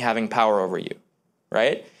something having power over you,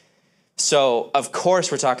 right? So, of course,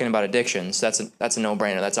 we're talking about addictions. That's a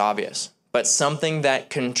no-brainer. That's obvious. But something that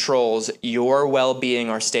controls your well-being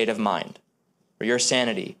or state of mind, or your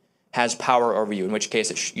sanity, has power over you, in which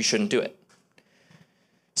case you shouldn't do it.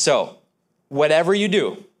 So, whatever you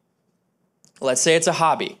do, let's say it's a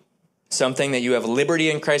hobby, something that you have liberty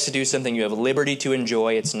in Christ to do, something you have liberty to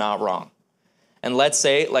enjoy, it's not wrong. And let's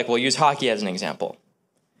say, like we'll use hockey as an example.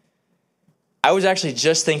 I was actually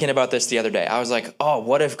just thinking about this the other day. I was like, oh,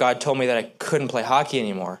 what if God told me that I couldn't play hockey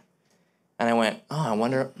anymore? And I went, oh, I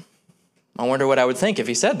wonder what I would think if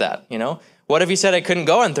he said that, What if he said I couldn't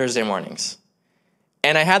go on Thursday mornings?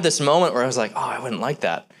 And I had this moment where I was like, oh, I wouldn't like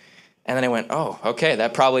that. And then I went, oh, okay,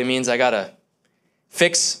 that probably means I got to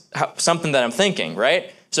fix something that I'm thinking,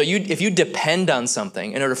 right? So if you depend on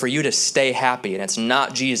something in order for you to stay happy and it's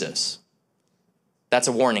not Jesus, that's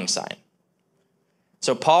a warning sign.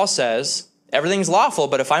 So Paul says everything's lawful,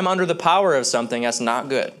 but if I'm under the power of something, that's not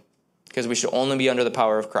good, because we should only be under the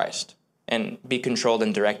power of Christ and be controlled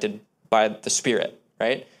and directed by the Spirit,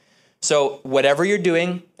 right? So whatever you're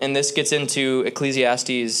doing, and this gets into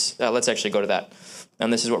Ecclesiastes, let's actually go to that.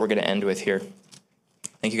 And this is what we're going to end with here.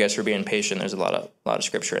 Thank you guys for being patient. There's a lot of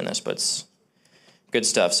scripture in this, but it's good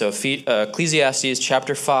stuff. So Ecclesiastes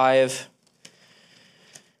chapter 5.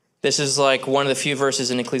 This is like one of the few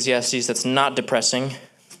verses in Ecclesiastes that's not depressing.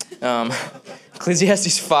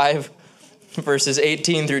 Ecclesiastes 5, verses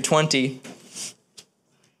 18 through 20.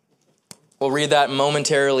 We'll read that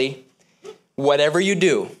momentarily. Whatever you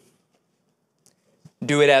do,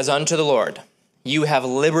 do it as unto the Lord. You have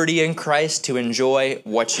liberty in Christ to enjoy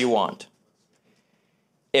what you want.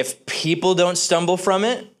 If people don't stumble from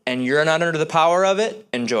it and you're not under the power of it,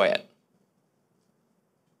 enjoy it.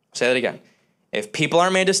 Say that again. If people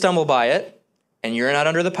aren't made to stumble by it and you're not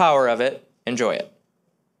under the power of it, enjoy it.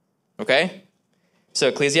 Okay? So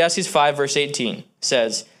Ecclesiastes 5, verse 18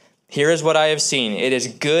 says, here is what I have seen. It is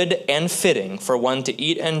good and fitting for one to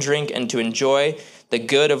eat and drink and to enjoy the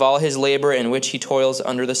good of all his labor in which he toils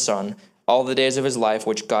under the sun, all the days of his life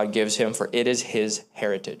which God gives him, for it is his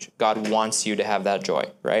heritage. God wants you to have that joy,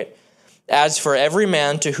 right? As for every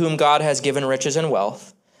man to whom God has given riches and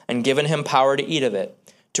wealth, and given him power to eat of it,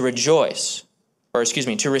 to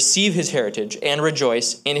receive his heritage and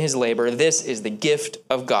rejoice in his labor, this is the gift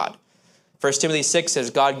of God. 1 Timothy 6 says,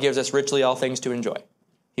 God gives us richly all things to enjoy.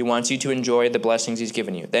 He wants you to enjoy the blessings he's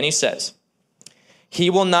given you. Then he says, he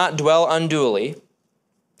will not dwell unduly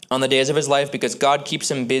on the days of his life, because God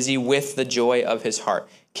keeps him busy with the joy of his heart.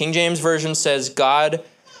 King James Version says God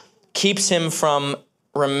keeps him from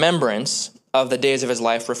remembrance of the days of his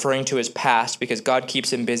life, referring to his past, because God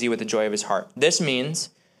keeps him busy with the joy of his heart. This means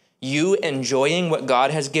you enjoying what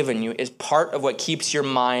God has given you is part of what keeps your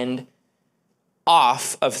mind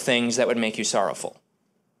off of things that would make you sorrowful.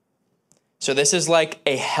 So this is like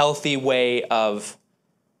a healthy way of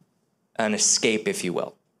an escape, if you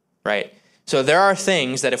will, right? So there are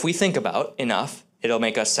things that if we think about enough, it'll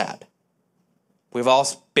make us sad. We've all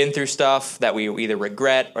been through stuff that we either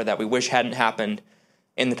regret or that we wish hadn't happened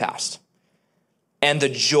in the past. And the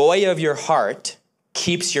joy of your heart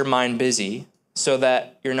keeps your mind busy so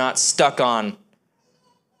that you're not stuck on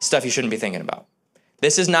stuff you shouldn't be thinking about.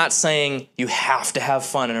 This is not saying you have to have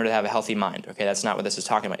fun in order to have a healthy mind. Okay, that's not what this is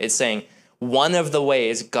talking about. It's saying one of the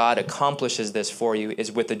ways God accomplishes this for you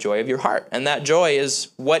is with the joy of your heart. And that joy is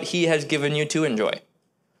what he has given you to enjoy.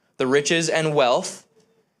 The riches and wealth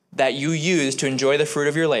that you use to enjoy the fruit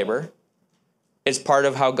of your labor is part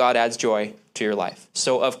of how God adds joy to your life.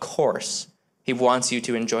 So of course, he wants you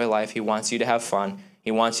to enjoy life. He wants you to have fun. He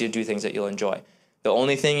wants you to do things that you'll enjoy. The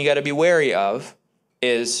only thing you got to be wary of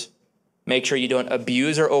is make sure you don't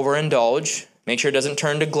abuse or overindulge. Make sure it doesn't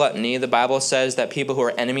turn to gluttony. The Bible says that people who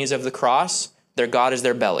are enemies of the cross, their God is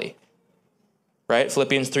their belly. Right?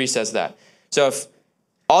 Philippians 3 says that. So if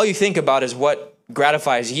all you think about is what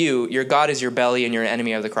gratifies you, your God is your belly and you're an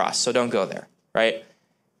enemy of the cross. So don't go there, right?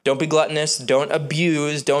 Don't be gluttonous. Don't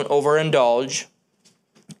abuse. Don't overindulge.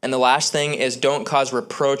 And the last thing is don't cause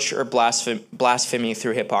reproach or blasphemy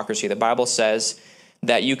through hypocrisy. The Bible says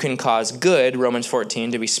that you can cause good, Romans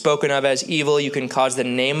 14, to be spoken of as evil. You can cause the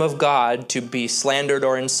name of God to be slandered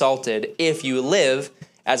or insulted if you live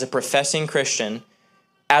as a professing Christian,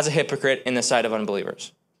 as a hypocrite in the sight of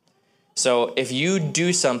unbelievers. So if you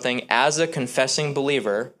do something as a confessing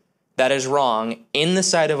believer that is wrong in the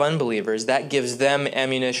sight of unbelievers, that gives them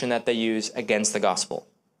ammunition that they use against the gospel.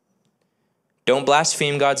 Don't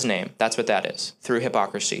blaspheme God's name. That's what that is, through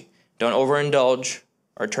hypocrisy. Don't overindulge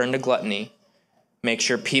or turn to gluttony. Make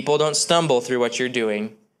sure people don't stumble through what you're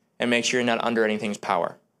doing, and make sure you're not under anything's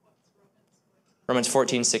power. Romans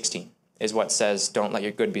 14:16 is what says, don't let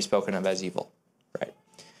your good be spoken of as evil. Right?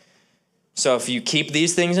 So if you keep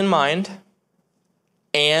these things in mind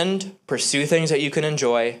and pursue things that you can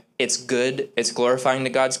enjoy, it's good, it's glorifying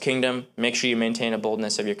to God's kingdom. Make sure you maintain a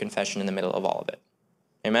boldness of your confession in the middle of all of it.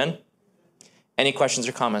 Amen? Any questions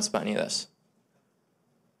or comments about any of this?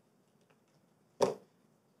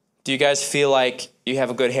 Do you guys feel like you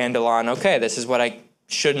have a good handle on, okay, this is what I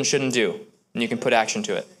should and shouldn't do, and you can put action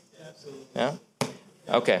to it? Absolutely. Yeah?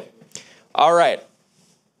 Okay. All right.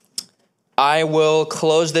 I will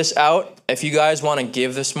close this out. If you guys want to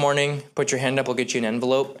give this morning, put your hand up. We'll get you an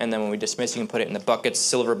envelope, and then when we dismiss, you can put it in the buckets,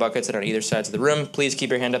 silver buckets that are on either sides of the room. Please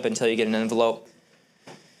keep your hand up until you get an envelope.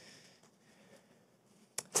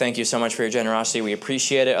 Thank you so much for your generosity. We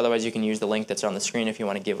appreciate it. Otherwise, you can use the link that's on the screen if you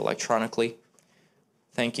want to give electronically.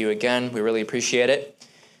 Thank you again. We really appreciate it.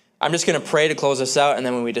 I'm just going to pray to close us out, and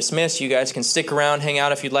then when we dismiss, you guys can stick around, hang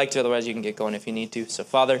out if you'd like to. Otherwise, you can get going if you need to. So,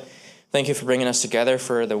 Father, thank you for bringing us together,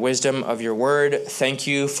 for the wisdom of your word. Thank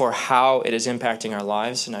you for how it is impacting our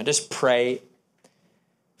lives. And I just pray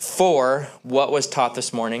for what was taught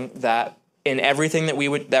this morning, that in everything that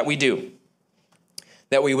we do,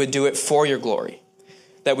 that we would do it for your glory,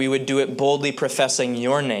 that we would do it boldly professing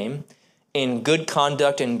your name in good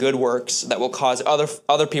conduct and good works that will cause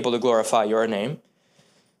other people to glorify your name.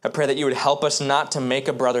 I pray that you would help us not to make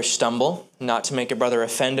a brother stumble, not to make a brother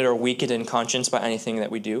offended or weakened in conscience by anything that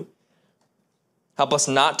we do. Help us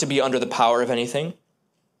not to be under the power of anything,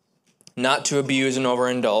 not to abuse and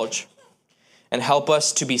overindulge, and help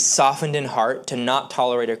us to be softened in heart, to not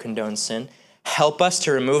tolerate or condone sin. Help us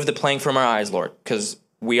to remove the plank from our eyes, Lord, because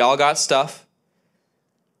we all got stuff.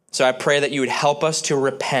 So I pray that you would help us to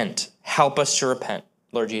repent. Help us to repent,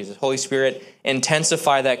 Lord Jesus. Holy Spirit,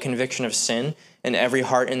 intensify that conviction of sin in every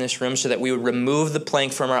heart in this room so that we would remove the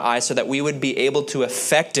plank from our eyes, so that we would be able to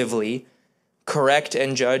effectively correct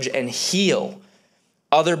and judge and heal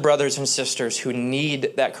other brothers and sisters who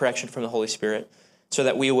need that correction from the Holy Spirit, so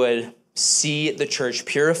that we would see the church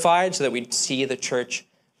purified, so that we'd see the church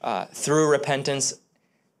through repentance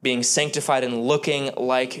being sanctified and looking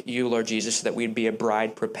like you, Lord Jesus, so that we'd be a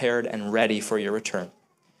bride prepared and ready for your return.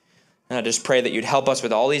 And I just pray that you'd help us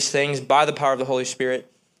with all these things by the power of the Holy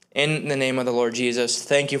Spirit. In the name of the Lord Jesus,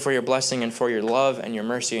 thank you for your blessing and for your love and your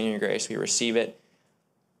mercy and your grace. We receive it,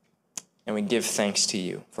 and we give thanks to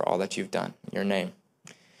you for all that you've done. In your name.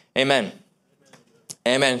 Amen.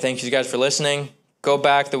 Amen. Thank you guys for listening. Go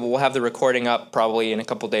back. We'll have the recording up probably in a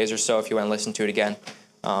couple days or so if you want to listen to it again.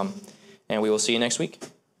 And we will see you next week.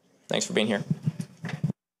 Thanks for being here.